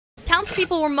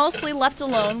 Townspeople were mostly left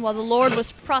alone while the lord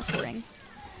was prospering.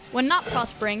 When not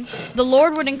prospering, the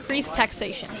lord would increase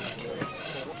taxation.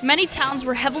 Many towns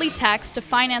were heavily taxed to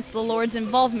finance the lord's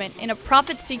involvement in a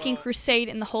profit-seeking crusade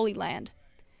in the Holy Land.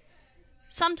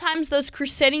 Sometimes those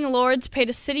crusading lords paid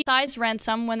a city-sized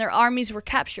ransom when their armies were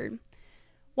captured.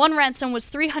 One ransom was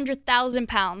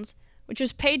 £300,000, which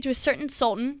was paid to a certain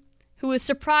sultan, who was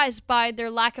surprised by their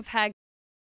lack of hagg.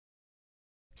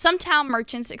 Some town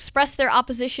merchants expressed their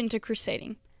opposition to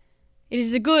crusading. It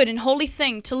is a good and holy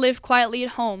thing to live quietly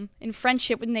at home, in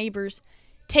friendship with neighbors,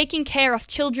 taking care of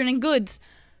children and goods,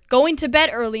 going to bed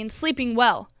early and sleeping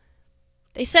well.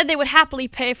 They said they would happily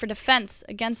pay for defense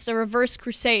against a reverse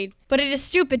crusade, but it is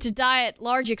stupid to die at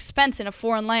large expense in a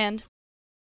foreign land.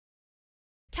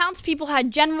 Townspeople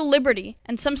had general liberty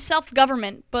and some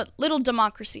self-government, but little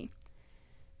democracy.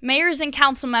 Mayors and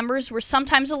council members were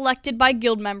sometimes elected by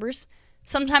guild members,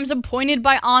 sometimes appointed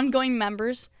by ongoing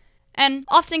members, and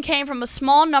often came from a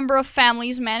small number of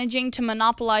families managing to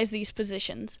monopolize these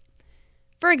positions.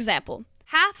 For example,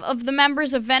 half of the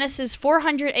members of Venice's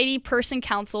 480-person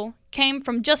council came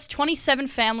from just 27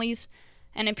 families,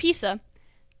 and in Pisa,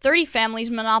 30 families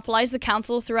monopolized the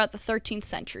council throughout the 13th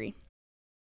century.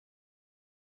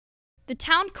 The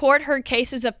town court heard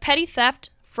cases of petty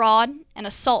theft, fraud, and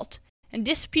assault, and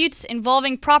disputes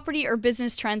involving property or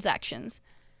business transactions.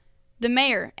 The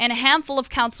mayor and a handful of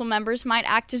council members might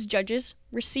act as judges,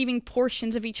 receiving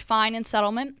portions of each fine and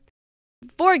settlement.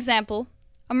 For example,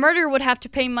 a murderer would have to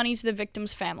pay money to the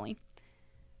victim's family.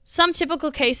 Some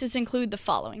typical cases include the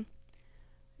following.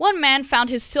 One man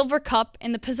found his silver cup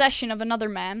in the possession of another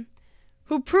man,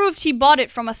 who proved he bought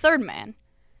it from a third man.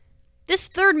 This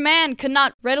third man could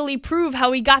not readily prove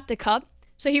how he got the cup,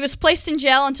 so he was placed in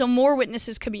jail until more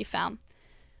witnesses could be found.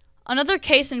 Another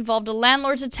case involved a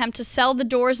landlord's attempt to sell the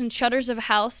doors and shutters of a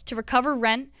house to recover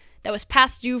rent that was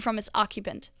past due from its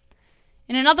occupant.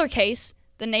 In another case,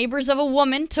 the neighbors of a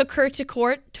woman took her to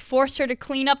court to force her to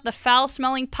clean up the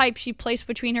foul-smelling pipe she placed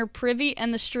between her privy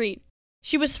and the street.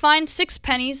 She was fined 6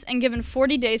 pennies and given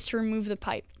 40 days to remove the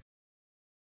pipe.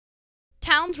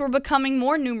 Towns were becoming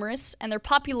more numerous and their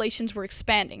populations were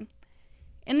expanding.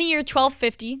 In the year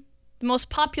 1250, the most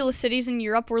populous cities in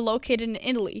Europe were located in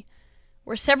Italy,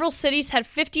 where several cities had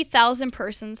 50,000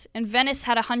 persons and Venice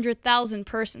had 100,000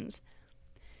 persons.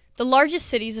 The largest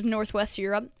cities of northwest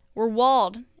Europe were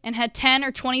walled and had 10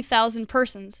 or 20,000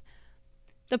 persons.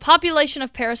 The population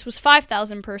of Paris was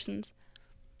 5,000 persons.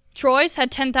 Troyes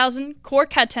had 10,000,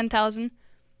 Cork had 10,000,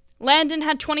 Landen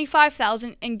had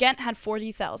 25,000, and Ghent had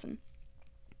 40,000.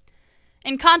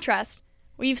 In contrast,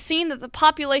 we've seen that the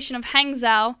population of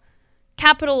Hangzhou,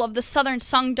 capital of the southern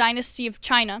Song dynasty of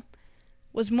China,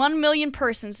 was 1 million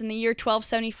persons in the year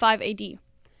 1275 AD.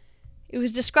 It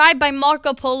was described by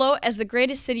Marco Polo as the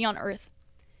greatest city on earth.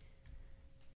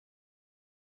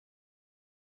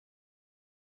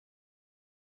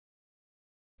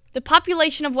 The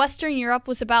population of Western Europe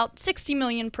was about 60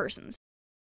 million persons.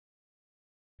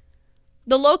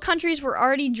 The Low Countries were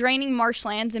already draining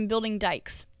marshlands and building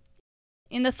dikes.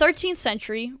 In the 13th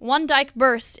century, one dike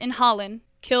burst in Holland,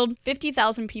 killed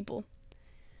 50,000 people.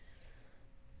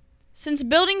 Since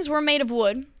buildings were made of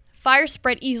wood, fire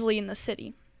spread easily in the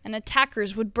city, and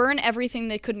attackers would burn everything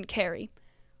they couldn't carry.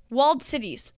 Walled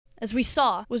cities, as we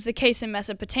saw was the case in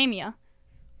Mesopotamia,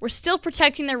 were still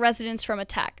protecting their residents from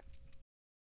attack.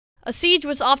 A siege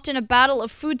was often a battle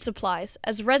of food supplies,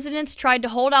 as residents tried to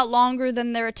hold out longer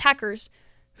than their attackers,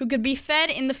 who could be fed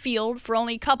in the field for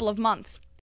only a couple of months.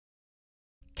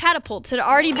 Catapults had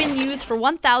already been used for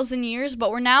 1,000 years,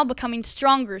 but were now becoming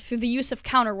stronger through the use of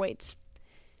counterweights.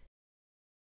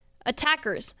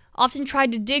 Attackers often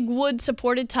tried to dig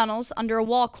wood-supported tunnels under a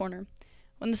wall corner.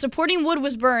 When the supporting wood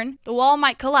was burned, the wall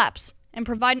might collapse and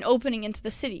provide an opening into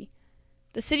the city.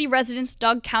 The city residents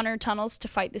dug counter tunnels to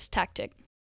fight this tactic.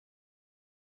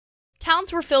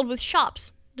 Towns were filled with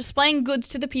shops, displaying goods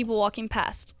to the people walking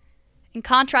past. In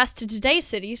contrast to today's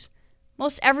cities,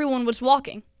 most everyone was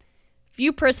walking.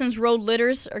 Few persons rode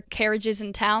litters or carriages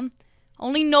in town.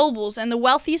 Only nobles and the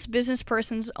wealthiest business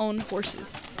persons owned horses.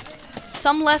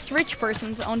 Some less rich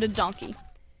persons owned a donkey.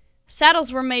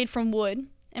 Saddles were made from wood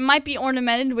and might be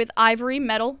ornamented with ivory,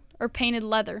 metal, or painted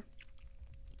leather.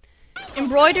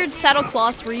 Embroidered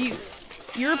saddlecloths were used.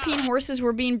 European horses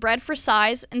were being bred for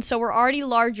size and so were already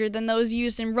larger than those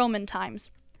used in Roman times.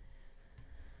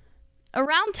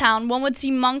 Around town, one would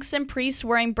see monks and priests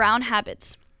wearing brown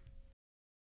habits.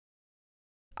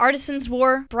 Artisans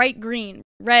wore bright green,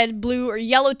 red, blue, or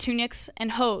yellow tunics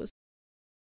and hose,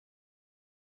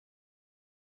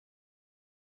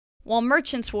 while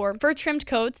merchants wore fur-trimmed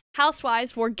coats.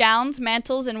 Housewives wore gowns,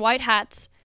 mantles, and white hats.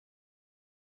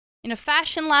 In a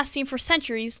fashion lasting for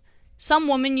centuries, some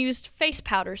women used face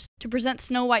powders to present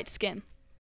snow-white skin.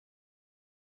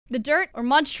 The dirt or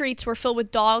mud streets were filled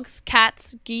with dogs,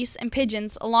 cats, geese, and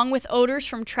pigeons, along with odors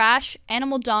from trash,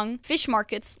 animal dung, fish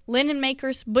markets, linen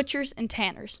makers, butchers, and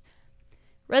tanners.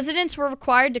 Residents were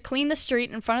required to clean the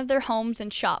street in front of their homes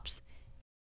and shops.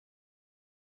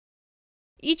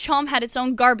 Each home had its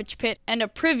own garbage pit and a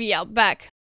privy out back.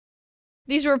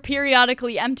 These were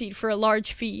periodically emptied for a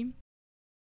large fee.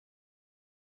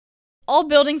 All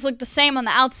buildings looked the same on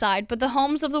the outside, but the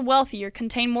homes of the wealthier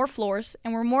contained more floors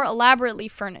and were more elaborately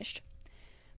furnished.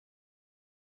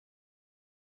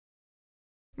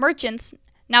 Merchants,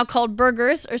 now called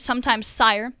burghers or sometimes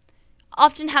sire,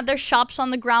 often had their shops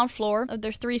on the ground floor of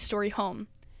their 3-story home.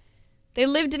 They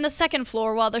lived in the second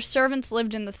floor while their servants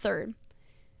lived in the third.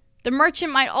 The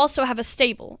merchant might also have a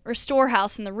stable or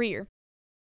storehouse in the rear.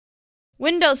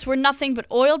 Windows were nothing but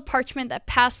oiled parchment that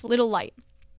passed little light.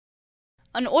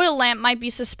 An oil lamp might be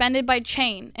suspended by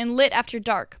chain and lit after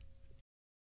dark.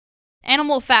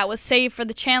 Animal fat was saved for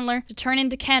the chandler to turn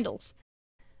into candles,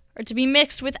 or to be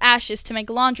mixed with ashes to make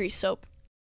laundry soap.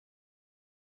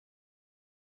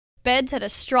 Beds had a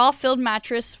straw-filled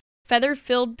mattress,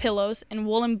 feather-filled pillows, and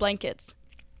woolen blankets.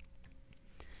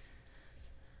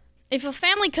 If a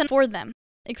family couldn't afford them,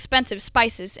 expensive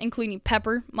spices, including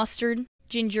pepper, mustard,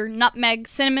 ginger, nutmeg,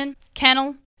 cinnamon,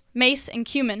 cannel, mace, and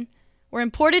cumin, were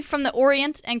imported from the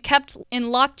Orient and kept in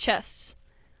locked chests.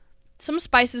 Some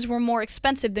spices were more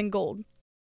expensive than gold.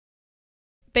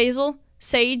 Basil,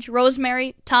 sage,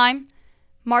 rosemary, thyme,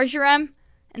 marjoram,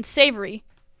 and savory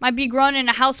might be grown in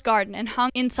a house garden and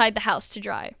hung inside the house to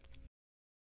dry.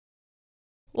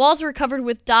 Walls were covered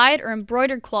with dyed or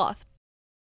embroidered cloth.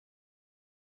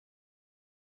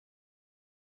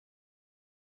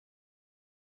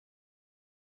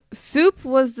 Soup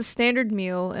was the standard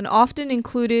meal and often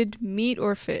included meat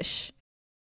or fish.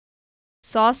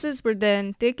 Sauces were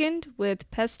then thickened with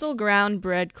pestle ground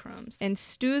breadcrumbs, and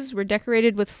stews were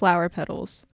decorated with flower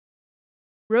petals.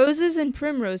 Roses and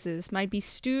primroses might be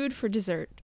stewed for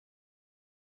dessert.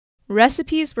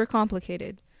 Recipes were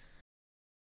complicated.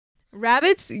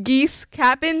 Rabbits, geese,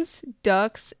 capons,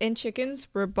 ducks, and chickens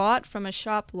were bought from a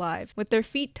shop live, with their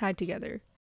feet tied together.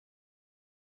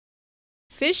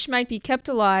 Fish might be kept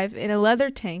alive in a leather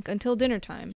tank until dinner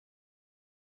time.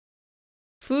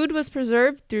 Food was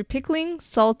preserved through pickling,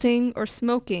 salting, or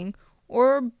smoking,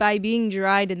 or by being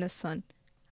dried in the sun.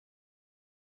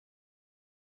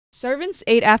 Servants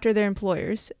ate after their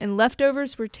employers, and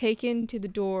leftovers were taken to the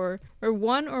door where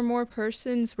one or more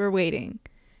persons were waiting.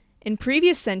 In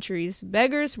previous centuries,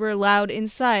 beggars were allowed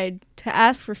inside to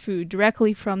ask for food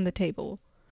directly from the table.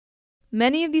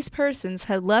 Many of these persons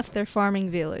had left their farming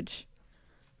village.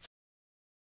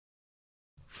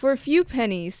 For a few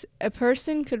pennies, a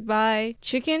person could buy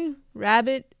chicken,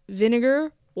 rabbit,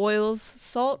 vinegar, oils,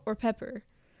 salt, or pepper.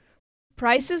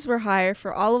 Prices were higher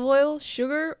for olive oil,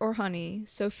 sugar, or honey,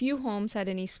 so few homes had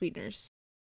any sweeteners.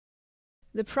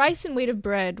 The price and weight of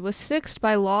bread was fixed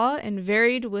by law and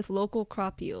varied with local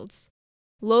crop yields.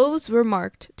 Loaves were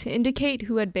marked to indicate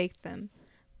who had baked them.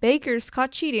 Bakers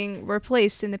caught cheating were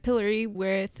placed in the pillory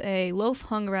with a loaf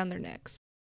hung around their necks.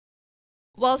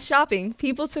 While shopping,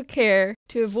 people took care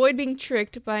to avoid being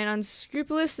tricked by an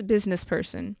unscrupulous business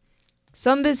person.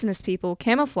 Some business people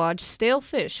camouflaged stale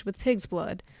fish with pig's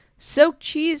blood, soaked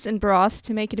cheese in broth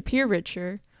to make it appear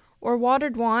richer, or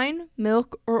watered wine,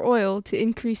 milk, or oil to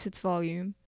increase its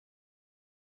volume.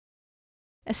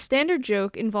 A standard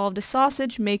joke involved a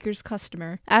sausage maker's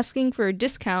customer asking for a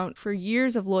discount for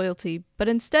years of loyalty, but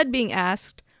instead being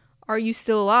asked, "Are you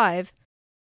still alive?"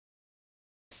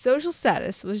 Social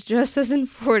status was just as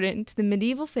important to the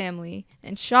medieval family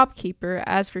and shopkeeper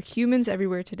as for humans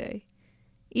everywhere today.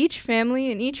 Each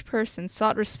family and each person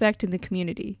sought respect in the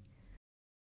community.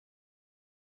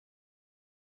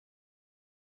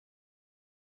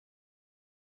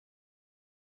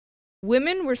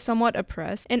 Women were somewhat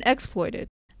oppressed and exploited,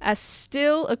 as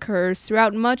still occurs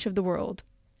throughout much of the world.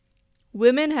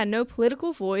 Women had no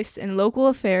political voice in local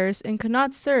affairs and could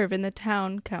not serve in the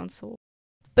town council.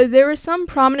 But there were some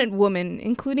prominent women,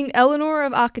 including Eleanor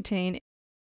of Aquitaine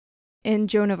and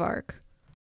Joan of Arc.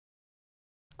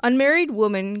 Unmarried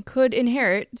women could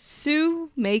inherit, sue,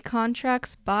 make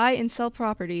contracts, buy and sell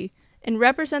property, and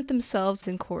represent themselves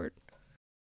in court.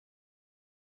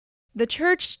 The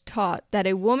church taught that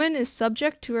a woman is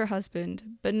subject to her husband,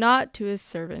 but not to his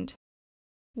servant.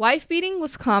 Wife-beating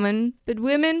was common, but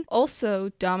women also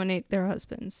dominate their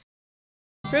husbands.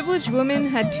 Privileged women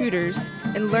had tutors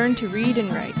and learned to read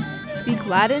and write, speak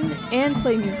Latin, and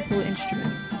play musical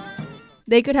instruments.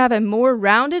 They could have a more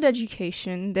rounded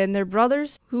education than their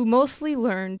brothers, who mostly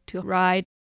learned to ride,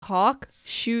 hawk,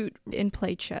 shoot, and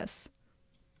play chess.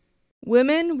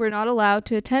 Women were not allowed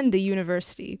to attend the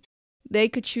university. They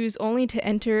could choose only to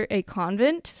enter a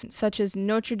convent, such as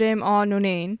Notre Dame aux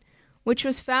Nonnains, which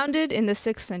was founded in the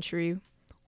 6th century.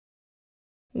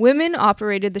 Women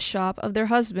operated the shop of their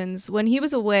husbands when he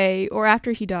was away or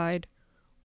after he died.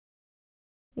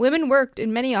 Women worked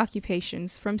in many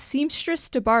occupations, from seamstress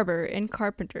to barber and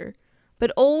carpenter,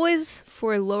 but always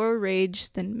for a lower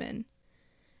wage than men.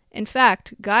 In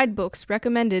fact, guidebooks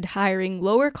recommended hiring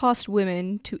lower-cost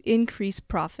women to increase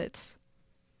profits.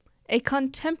 A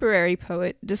contemporary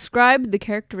poet described the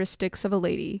characteristics of a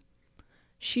lady.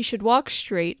 She should walk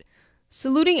straight,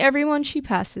 saluting everyone she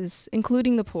passes,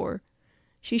 including the poor.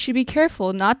 She should be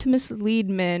careful not to mislead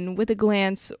men with a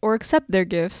glance or accept their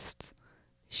gifts.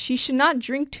 She should not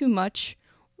drink too much,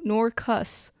 nor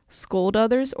cuss, scold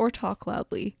others, or talk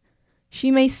loudly.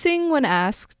 She may sing when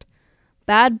asked.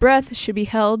 Bad breath should be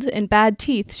held, and bad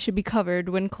teeth should be covered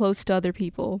when close to other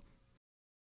people.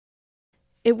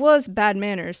 It was bad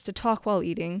manners to talk while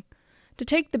eating, to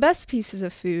take the best pieces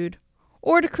of food,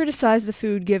 or to criticize the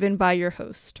food given by your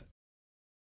host.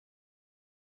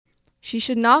 She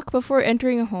should knock before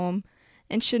entering a home,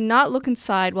 and should not look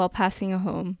inside while passing a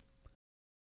home.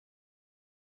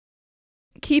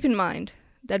 Keep in mind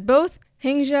that both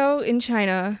Hangzhou in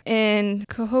China and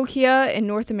Cahokia in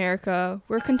North America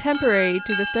were contemporary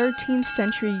to the 13th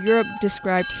century Europe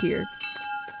described here.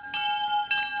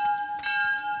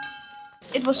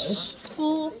 It was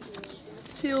full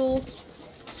till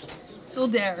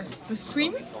there with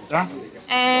cream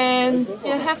and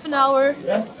half an hour,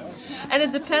 and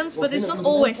it depends, but it's not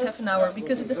always half an hour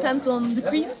because it depends on the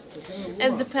cream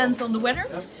and it depends on the weather.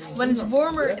 When it's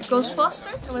warmer it goes faster,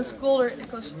 and when it's colder it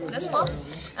goes less fast.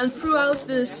 And throughout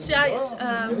the cyclus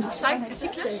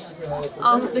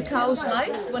of the cow's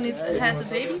life, when it had a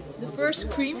baby, the first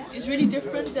cream is really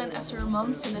different than after a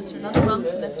month and after another month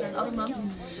and after another month.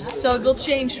 So it will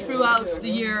change throughout the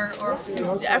year, or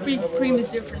every cream is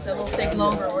different and will take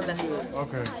longer or less time.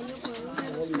 Okay.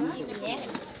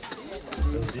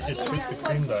 Did you take the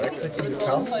cream directly from the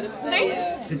cow? Sorry?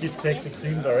 Did you take the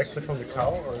cream directly from the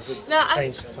cow, or is it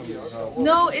changed somehow?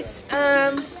 No, it's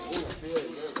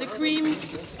the cream,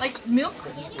 like milk.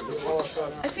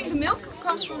 I think the milk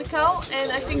comes from the cow,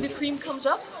 and I think the cream comes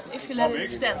up if you let it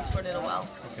stand for a little while.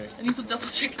 Okay. I need to double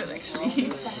check that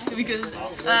actually, because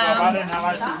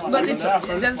but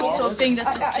that's also a thing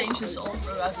that just changes all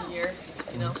throughout the year,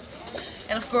 you know.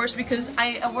 And of course, because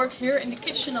I work here in the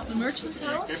kitchen of the merchant's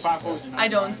house, I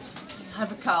don't have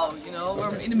a cow, you know.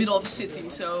 We're in the middle of a city,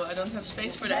 so I don't have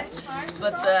space for that.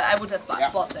 But I would have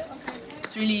bought that.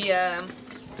 It's really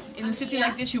in a city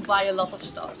like this you buy a lot of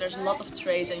stuff. There's a lot of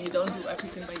trade and you don't do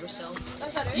everything by yourself.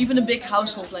 Even a big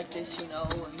household like this, you know,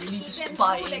 you need to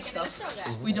buy in stuff.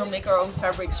 We don't make our own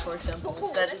fabrics, for example.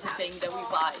 That is a thing that we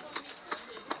buy.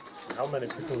 How many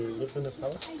people live in this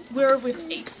house? We're with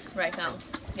 8 right now.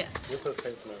 Yeah. This is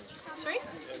salesman. Sorry?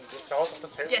 In this house of the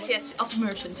salesman? Yes, of the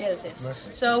merchants, yes.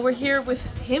 So we're here with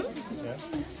him,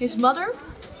 his mother,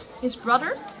 his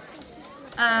brother,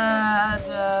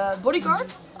 the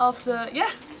bodyguard of the...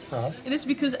 It is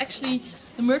because actually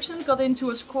the merchant got into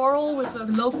a quarrel with a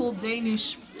local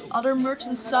Danish other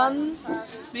merchant's son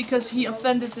because he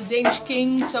offended the Danish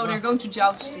king, so they're going to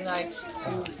joust tonight to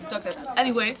duck that.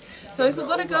 Anyway, so we have a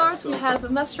bodyguard, we have a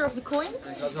master of the coin,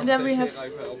 and then we have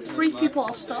 3 people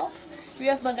of staff. We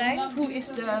have Marijn, who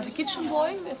is the kitchen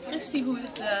boy. We have Christy, who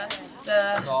is the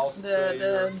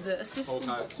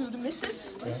assistant to the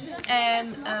missus,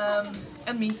 and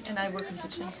me, and I work in the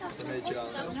kitchen.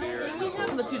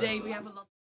 So, but today we have a lot.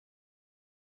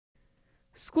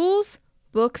 Schools,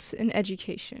 books, and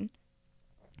education.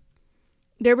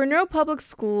 There were no public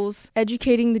schools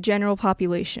educating the general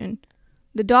population.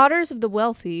 The daughters of the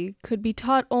wealthy could be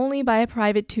taught only by a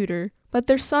private tutor, but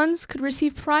their sons could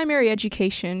receive primary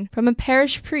education from a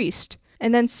parish priest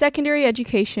and then secondary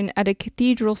education at a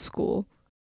cathedral school.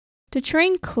 To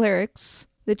train clerics,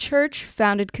 the church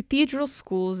founded cathedral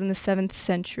schools in the 7th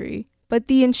century, but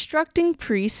the instructing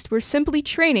priests were simply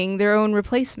training their own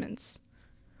replacements.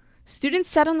 Students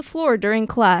sat on the floor during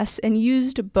class and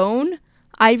used bone,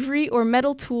 ivory, or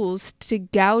metal tools to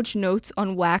gouge notes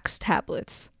on wax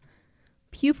tablets.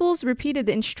 Pupils repeated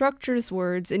the instructor's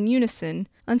words in unison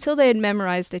until they had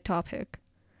memorized a topic.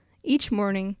 Each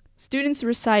morning, students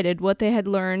recited what they had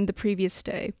learned the previous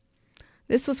day.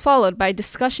 This was followed by a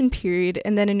discussion period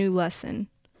and then a new lesson.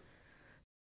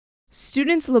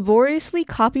 Students laboriously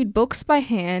copied books by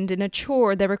hand in a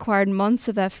chore that required months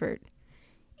of effort.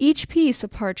 Each piece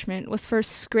of parchment was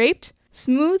first scraped,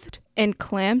 smoothed, and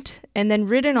clamped, and then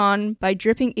written on by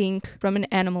dripping ink from an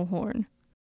animal horn.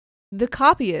 The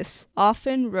copyist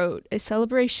often wrote a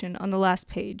celebration on the last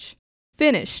page.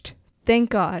 Finished, thank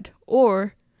God,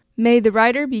 or may the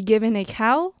writer be given a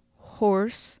cow,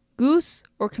 horse, goose,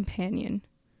 or companion.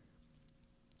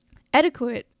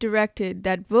 Etiquette directed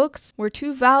that books were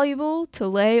too valuable to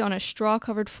lay on a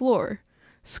straw-covered floor,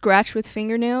 scratch with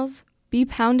fingernails, be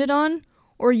pounded on,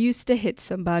 or used to hit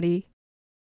somebody.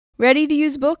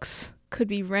 Ready-to-use books could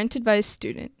be rented by a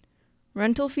student.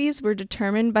 Rental fees were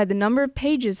determined by the number of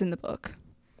pages in the book.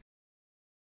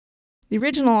 The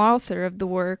original author of the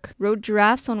work wrote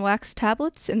drafts on wax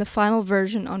tablets and the final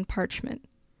version on parchment.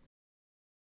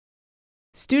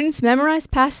 Students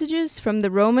memorized passages from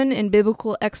the Roman and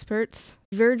biblical experts,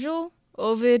 Virgil,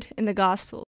 Ovid, and the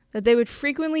Gospels, that they would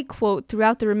frequently quote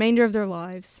throughout the remainder of their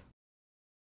lives.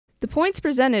 The points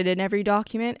presented in every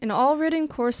document and all written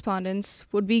correspondence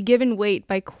would be given weight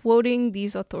by quoting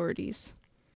these authorities.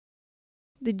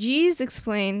 The G's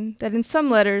explain that in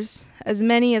some letters, as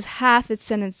many as half its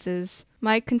sentences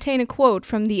might contain a quote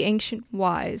from the ancient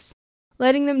wise,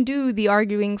 letting them do the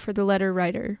arguing for the letter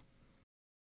writer.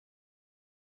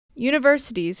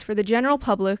 Universities for the general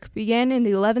public began in the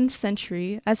 11th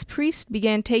century as priests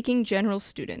began taking general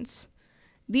students.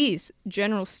 These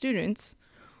general students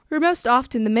were most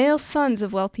often the male sons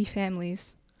of wealthy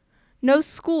families. No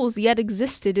schools yet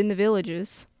existed in the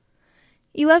villages.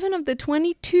 11 of the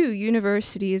 22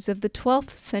 universities of the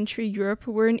 12th century Europe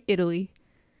were in Italy.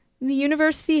 The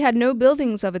university had no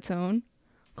buildings of its own.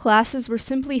 Classes were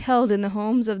simply held in the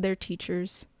homes of their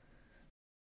teachers.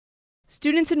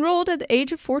 Students enrolled at the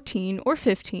age of 14 or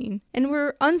 15 and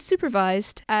were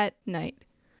unsupervised at night.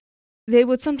 They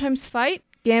would sometimes fight,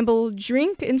 gamble,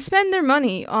 drink, and spend their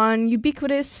money on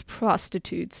ubiquitous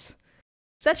prostitutes.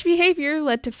 Such behavior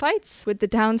led to fights with the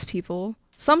townspeople.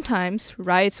 Sometimes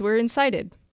riots were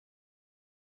incited.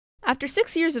 After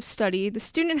 6 years of study, the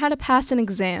student had to pass an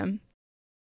exam.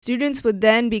 Students would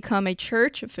then become a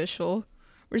church official,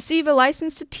 receive a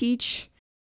license to teach,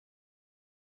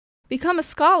 become a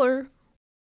scholar,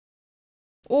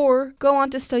 or go on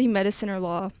to study medicine or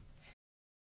law.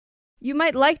 You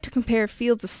might like to compare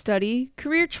fields of study,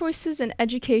 career choices, and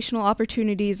educational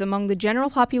opportunities among the general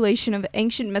population of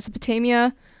ancient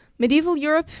Mesopotamia, medieval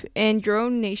Europe, and your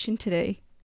own nation today.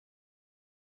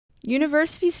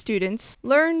 University students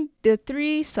learned the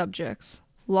 3 subjects: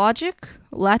 logic,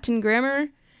 Latin grammar,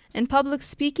 and public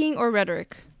speaking or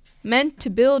rhetoric, meant to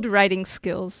build writing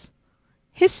skills.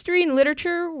 History and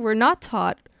literature were not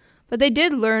taught, but they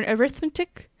did learn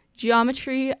arithmetic,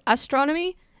 geometry,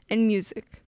 astronomy, and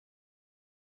music.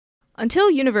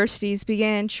 Until universities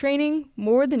began training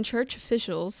more than church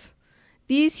officials,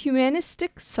 these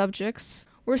humanistic subjects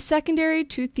were secondary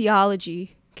to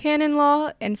theology, canon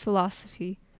law, and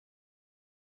philosophy.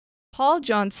 Paul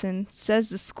Johnson says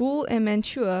the school in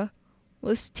Mantua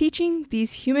was teaching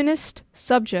these humanist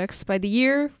subjects by the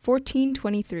year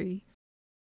 1423.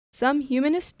 Some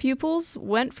humanist pupils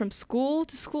went from school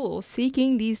to school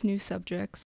seeking these new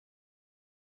subjects.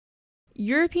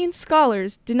 European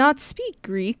scholars did not speak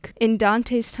Greek in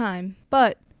Dante's time,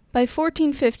 but by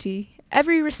 1450,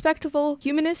 every respectable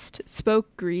humanist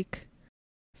spoke Greek.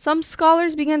 Some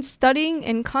scholars began studying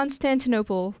in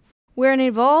Constantinople, where an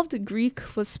evolved Greek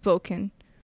was spoken.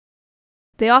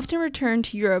 They often returned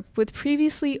to Europe with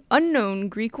previously unknown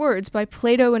Greek words by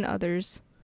Plato and others.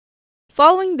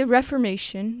 Following the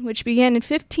Reformation, which began in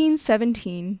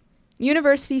 1517,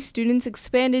 university students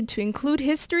expanded to include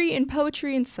history and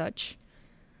poetry and such.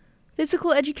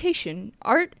 Physical education,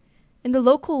 art, and the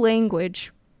local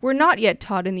language were not yet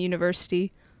taught in the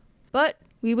university, but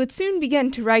we would soon begin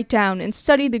to write down and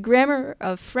study the grammar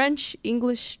of French,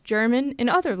 English, German, and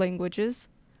other languages.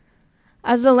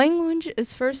 As the language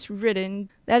is first written,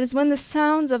 that is when the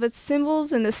sounds of its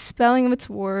symbols and the spelling of its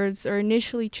words are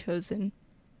initially chosen.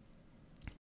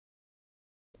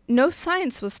 No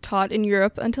science was taught in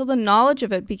Europe until the knowledge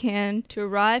of it began to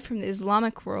arrive from the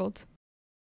Islamic world.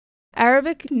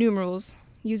 Arabic numerals,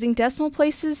 using decimal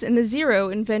places and the zero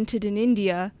invented in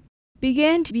India,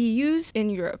 began to be used in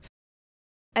Europe.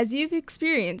 As you've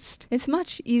experienced, it's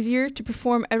much easier to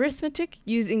perform arithmetic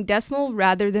using decimal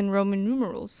rather than Roman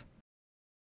numerals.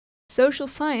 Social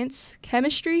science,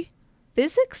 chemistry,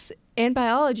 physics, and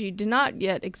biology did not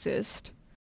yet exist.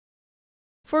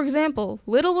 For example,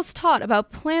 little was taught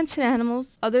about plants and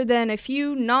animals other than a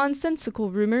few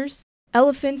nonsensical rumors.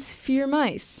 Elephants fear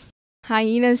mice,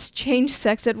 hyenas change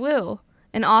sex at will,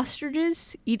 and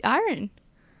ostriches eat iron.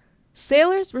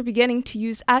 Sailors were beginning to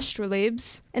use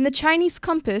astrolabes and the Chinese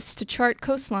compass to chart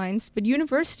coastlines, but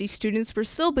university students were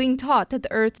still being taught that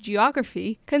the Earth's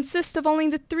geography consists of only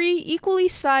the 3 equally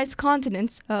sized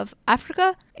continents of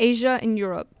Africa, Asia, and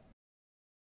Europe.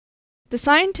 The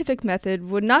scientific method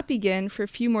would not begin for a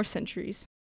few more centuries.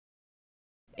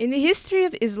 In the history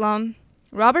of Islam,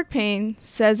 Robert Payne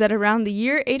says that around the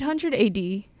year 800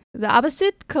 AD, the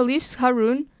Abbasid caliphs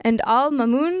Harun and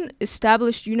al-Mamun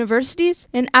established universities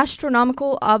and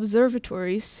astronomical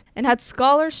observatories and had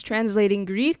scholars translating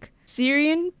Greek,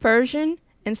 Syrian, Persian,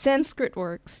 and Sanskrit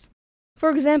works.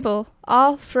 For example,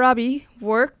 al-Farabi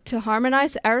worked to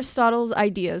harmonize Aristotle's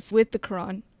ideas with the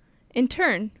Quran. In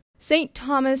turn, St.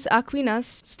 Thomas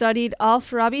Aquinas studied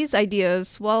al-Farabi's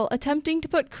ideas while attempting to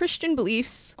put Christian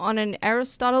beliefs on an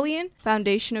Aristotelian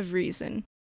foundation of reason.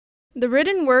 The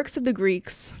written works of the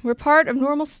Greeks were part of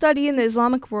normal study in the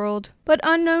Islamic world, but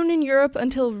unknown in Europe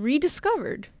until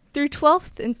rediscovered through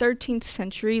 12th and 13th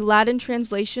century Latin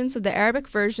translations of the Arabic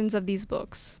versions of these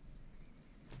books.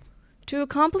 To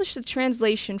accomplish the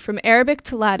translation from Arabic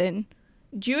to Latin,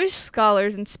 Jewish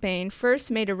scholars in Spain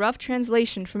first made a rough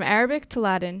translation from Arabic to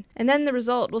Latin, and then the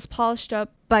result was polished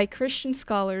up by Christian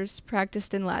scholars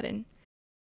practiced in Latin.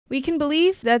 We can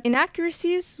believe that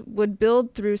inaccuracies would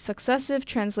build through successive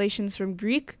translations from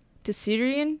Greek to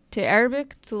Syrian to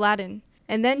Arabic to Latin,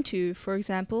 and then to, for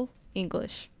example,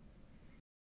 English.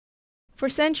 For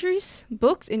centuries,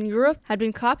 books in Europe had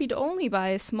been copied only by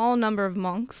a small number of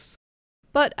monks,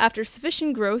 but after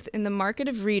sufficient growth in the market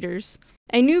of readers,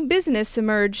 a new business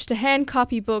emerged to hand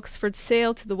copy books for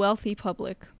sale to the wealthy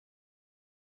public.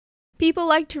 People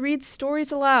liked to read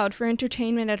stories aloud for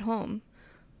entertainment at home.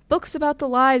 Books about the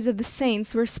lives of the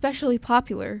saints were especially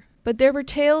popular, but there were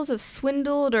tales of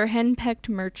swindled or henpecked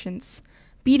merchants,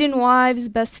 beaten wives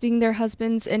besting their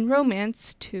husbands, and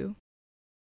romance, too.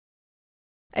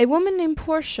 A woman named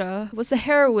Portia was the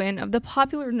heroine of the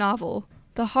popular novel,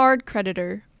 The Hard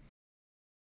Creditor.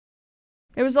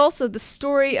 There was also the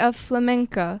story of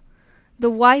Flamenca, the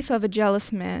wife of a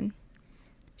jealous man.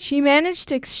 She managed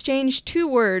to exchange 2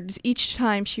 words each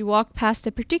time she walked past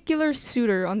a particular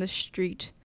suitor on the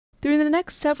street. Through the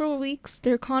next several weeks,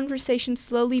 their conversation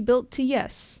slowly built to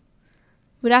yes.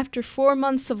 But after 4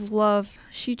 months of love,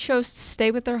 she chose to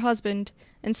stay with her husband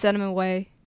and sent him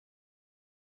away.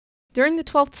 During the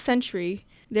 12th century,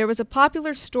 there was a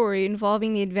popular story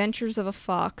involving the adventures of a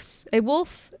fox, a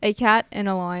wolf, a cat, and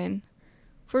a lion.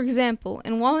 For example,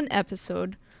 in one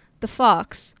episode, the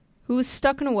fox, who was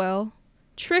stuck in a well,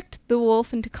 tricked the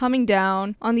wolf into coming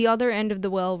down on the other end of the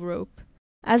well rope.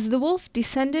 As the wolf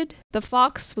descended, the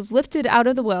fox was lifted out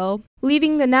of the well,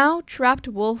 leaving the now trapped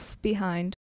wolf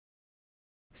behind.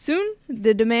 Soon,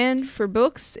 the demand for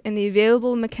books and the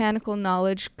available mechanical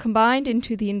knowledge combined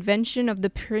into the invention of the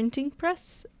printing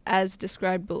press, as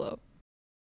described below.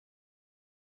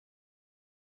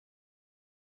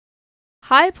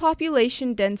 High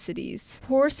population densities,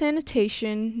 poor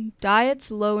sanitation,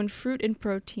 diets low in fruit and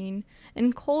protein,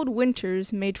 and cold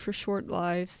winters made for short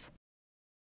lives.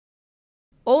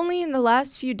 Only in the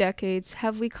last few decades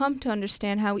have we come to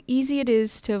understand how easy it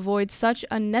is to avoid such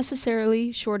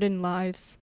unnecessarily shortened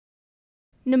lives.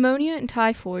 Pneumonia and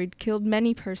typhoid killed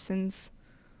many persons.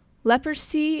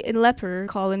 Leprosy and leper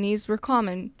colonies were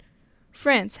common.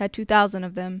 France had 2,000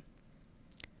 of them.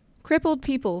 Crippled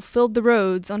people filled the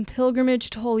roads on pilgrimage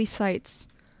to holy sites.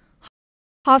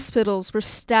 Hospitals were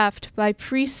staffed by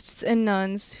priests and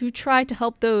nuns who tried to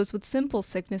help those with simple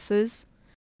sicknesses.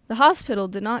 The hospital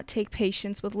did not take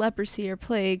patients with leprosy or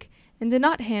plague and did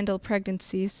not handle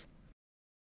pregnancies.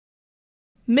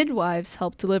 Midwives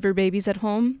helped deliver babies at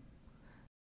home.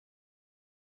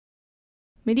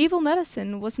 Medieval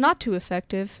medicine was not too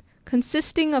effective,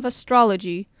 consisting of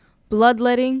astrology,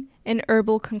 bloodletting, and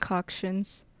herbal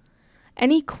concoctions.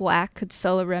 Any quack could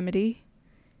sell a remedy.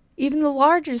 Even the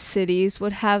larger cities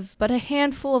would have but a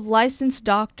handful of licensed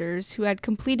doctors who had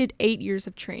completed 8 years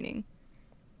of training.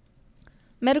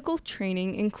 Medical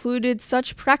training included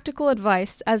such practical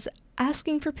advice as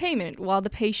asking for payment while the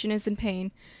patient is in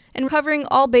pain, and covering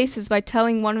all bases by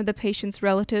telling one of the patient's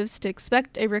relatives to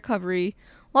expect a recovery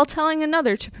while telling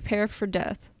another to prepare for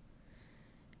death.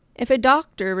 If a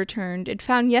doctor returned and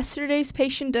found yesterday's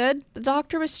patient dead, the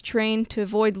doctor was trained to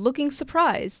avoid looking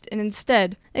surprised and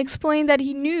instead explained that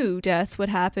he knew death would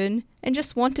happen and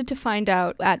just wanted to find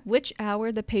out at which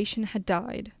hour the patient had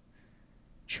died.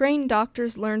 Trained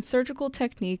doctors learned surgical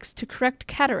techniques to correct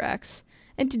cataracts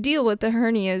and to deal with the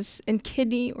hernias in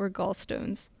kidney or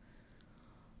gallstones.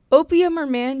 Opium or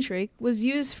mandrake was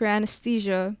used for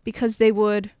anesthesia because they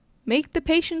would make the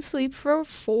patient sleep for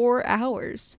 4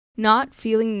 hours, not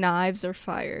feeling knives or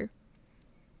fire.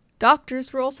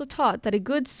 Doctors were also taught that a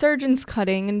good surgeon's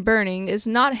cutting and burning is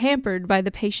not hampered by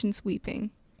the patient's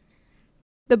weeping.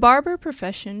 The barber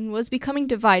profession was becoming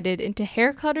divided into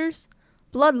hair cutters,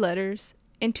 bloodletters,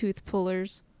 and tooth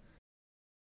pullers.